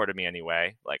would have supported me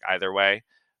anyway, like either way,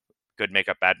 good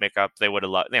makeup, bad makeup, they would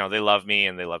have they love me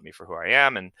and they love me for who I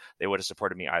am, and they would have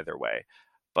supported me either way.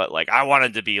 But like, I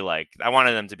wanted them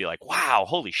to be like, wow,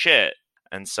 holy shit.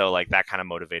 And so like that kind of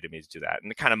motivated me to do that.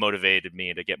 And it kind of motivated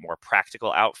me to get more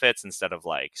practical outfits instead of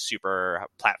like super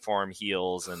platform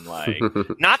heels and like,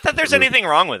 not that there's anything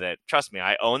wrong with it. Trust me,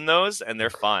 I own those and they're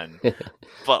fun.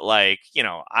 But like,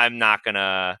 I'm not going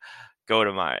to go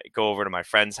over to my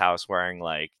friend's house wearing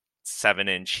like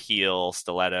 7-inch heel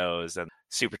stilettos and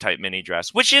super tight mini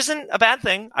dress, which isn't a bad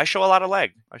thing. I show a lot of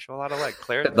leg.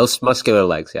 Claire, Those muscular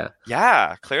legs, yeah.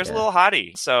 yeah, Claire's a Yeah. little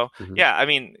hottie. So yeah, I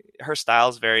mean, her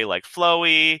style's very like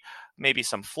flowy, maybe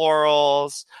some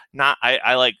florals. Not,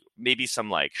 I like maybe some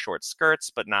like short skirts,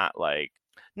 but not like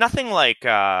nothing like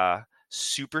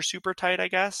super super tight, I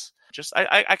guess. Just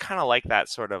I kind of like that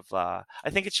sort of. I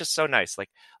think it's just so nice, like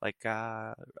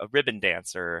a ribbon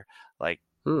dance or like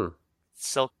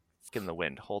silk in the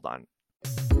wind. Hold on.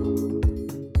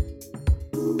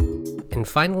 And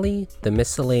finally, the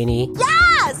miscellany.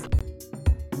 Yes!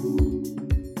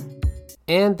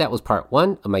 And that was part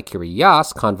 1 of my Curi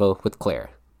YAAS convo with Claire.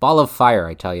 Ball of fire,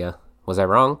 I tell ya. Was I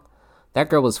wrong? That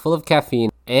girl was full of caffeine,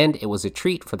 and it was a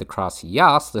treat for the Cross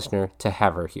YAAS listener to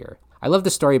have her here. I love the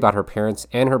story about her parents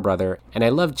and her brother, and I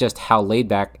love just how laid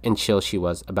back and chill she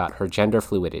was about her gender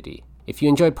fluidity. If you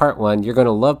enjoyed part 1, you're going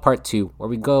to love part 2, where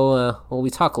we we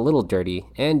talk a little dirty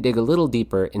and dig a little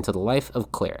deeper into the life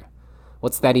of Claire.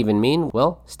 What's that even mean?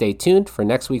 Well, stay tuned for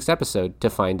next week's episode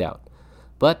to find out.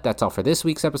 But that's all for this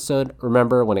week's episode.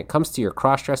 Remember, when it comes to your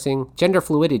cross-dressing, gender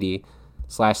fluidity /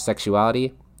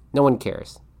 sexuality, no one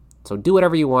cares. So do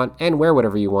whatever you want and wear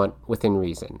whatever you want within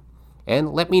reason.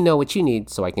 And let me know what you need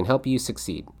so I can help you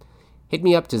succeed. Hit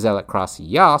me up, Giselle, at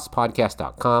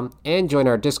crossyaaspodcast.com, and join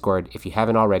our Discord if you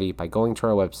haven't already by going to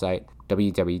our website,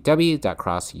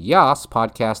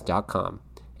 www.crossyaaspodcast.com.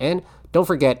 And don't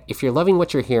forget, if you're loving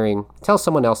what you're hearing, tell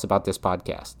someone else about this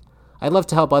podcast. I'd love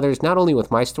to help others not only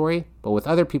with my story, but with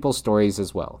other people's stories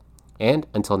as well. And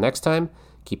until next time,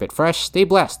 keep it fresh, stay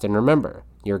blessed, and remember,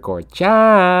 you're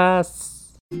gorgeous!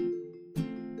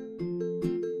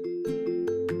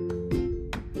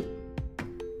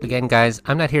 Again, guys,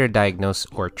 I'm not here to diagnose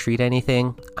or treat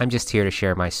anything. I'm just here to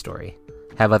share my story.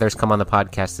 Have others come on the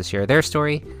podcast to share their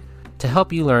story, to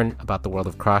help you learn about the world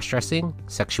of cross-dressing,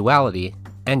 sexuality,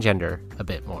 and gender a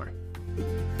bit more.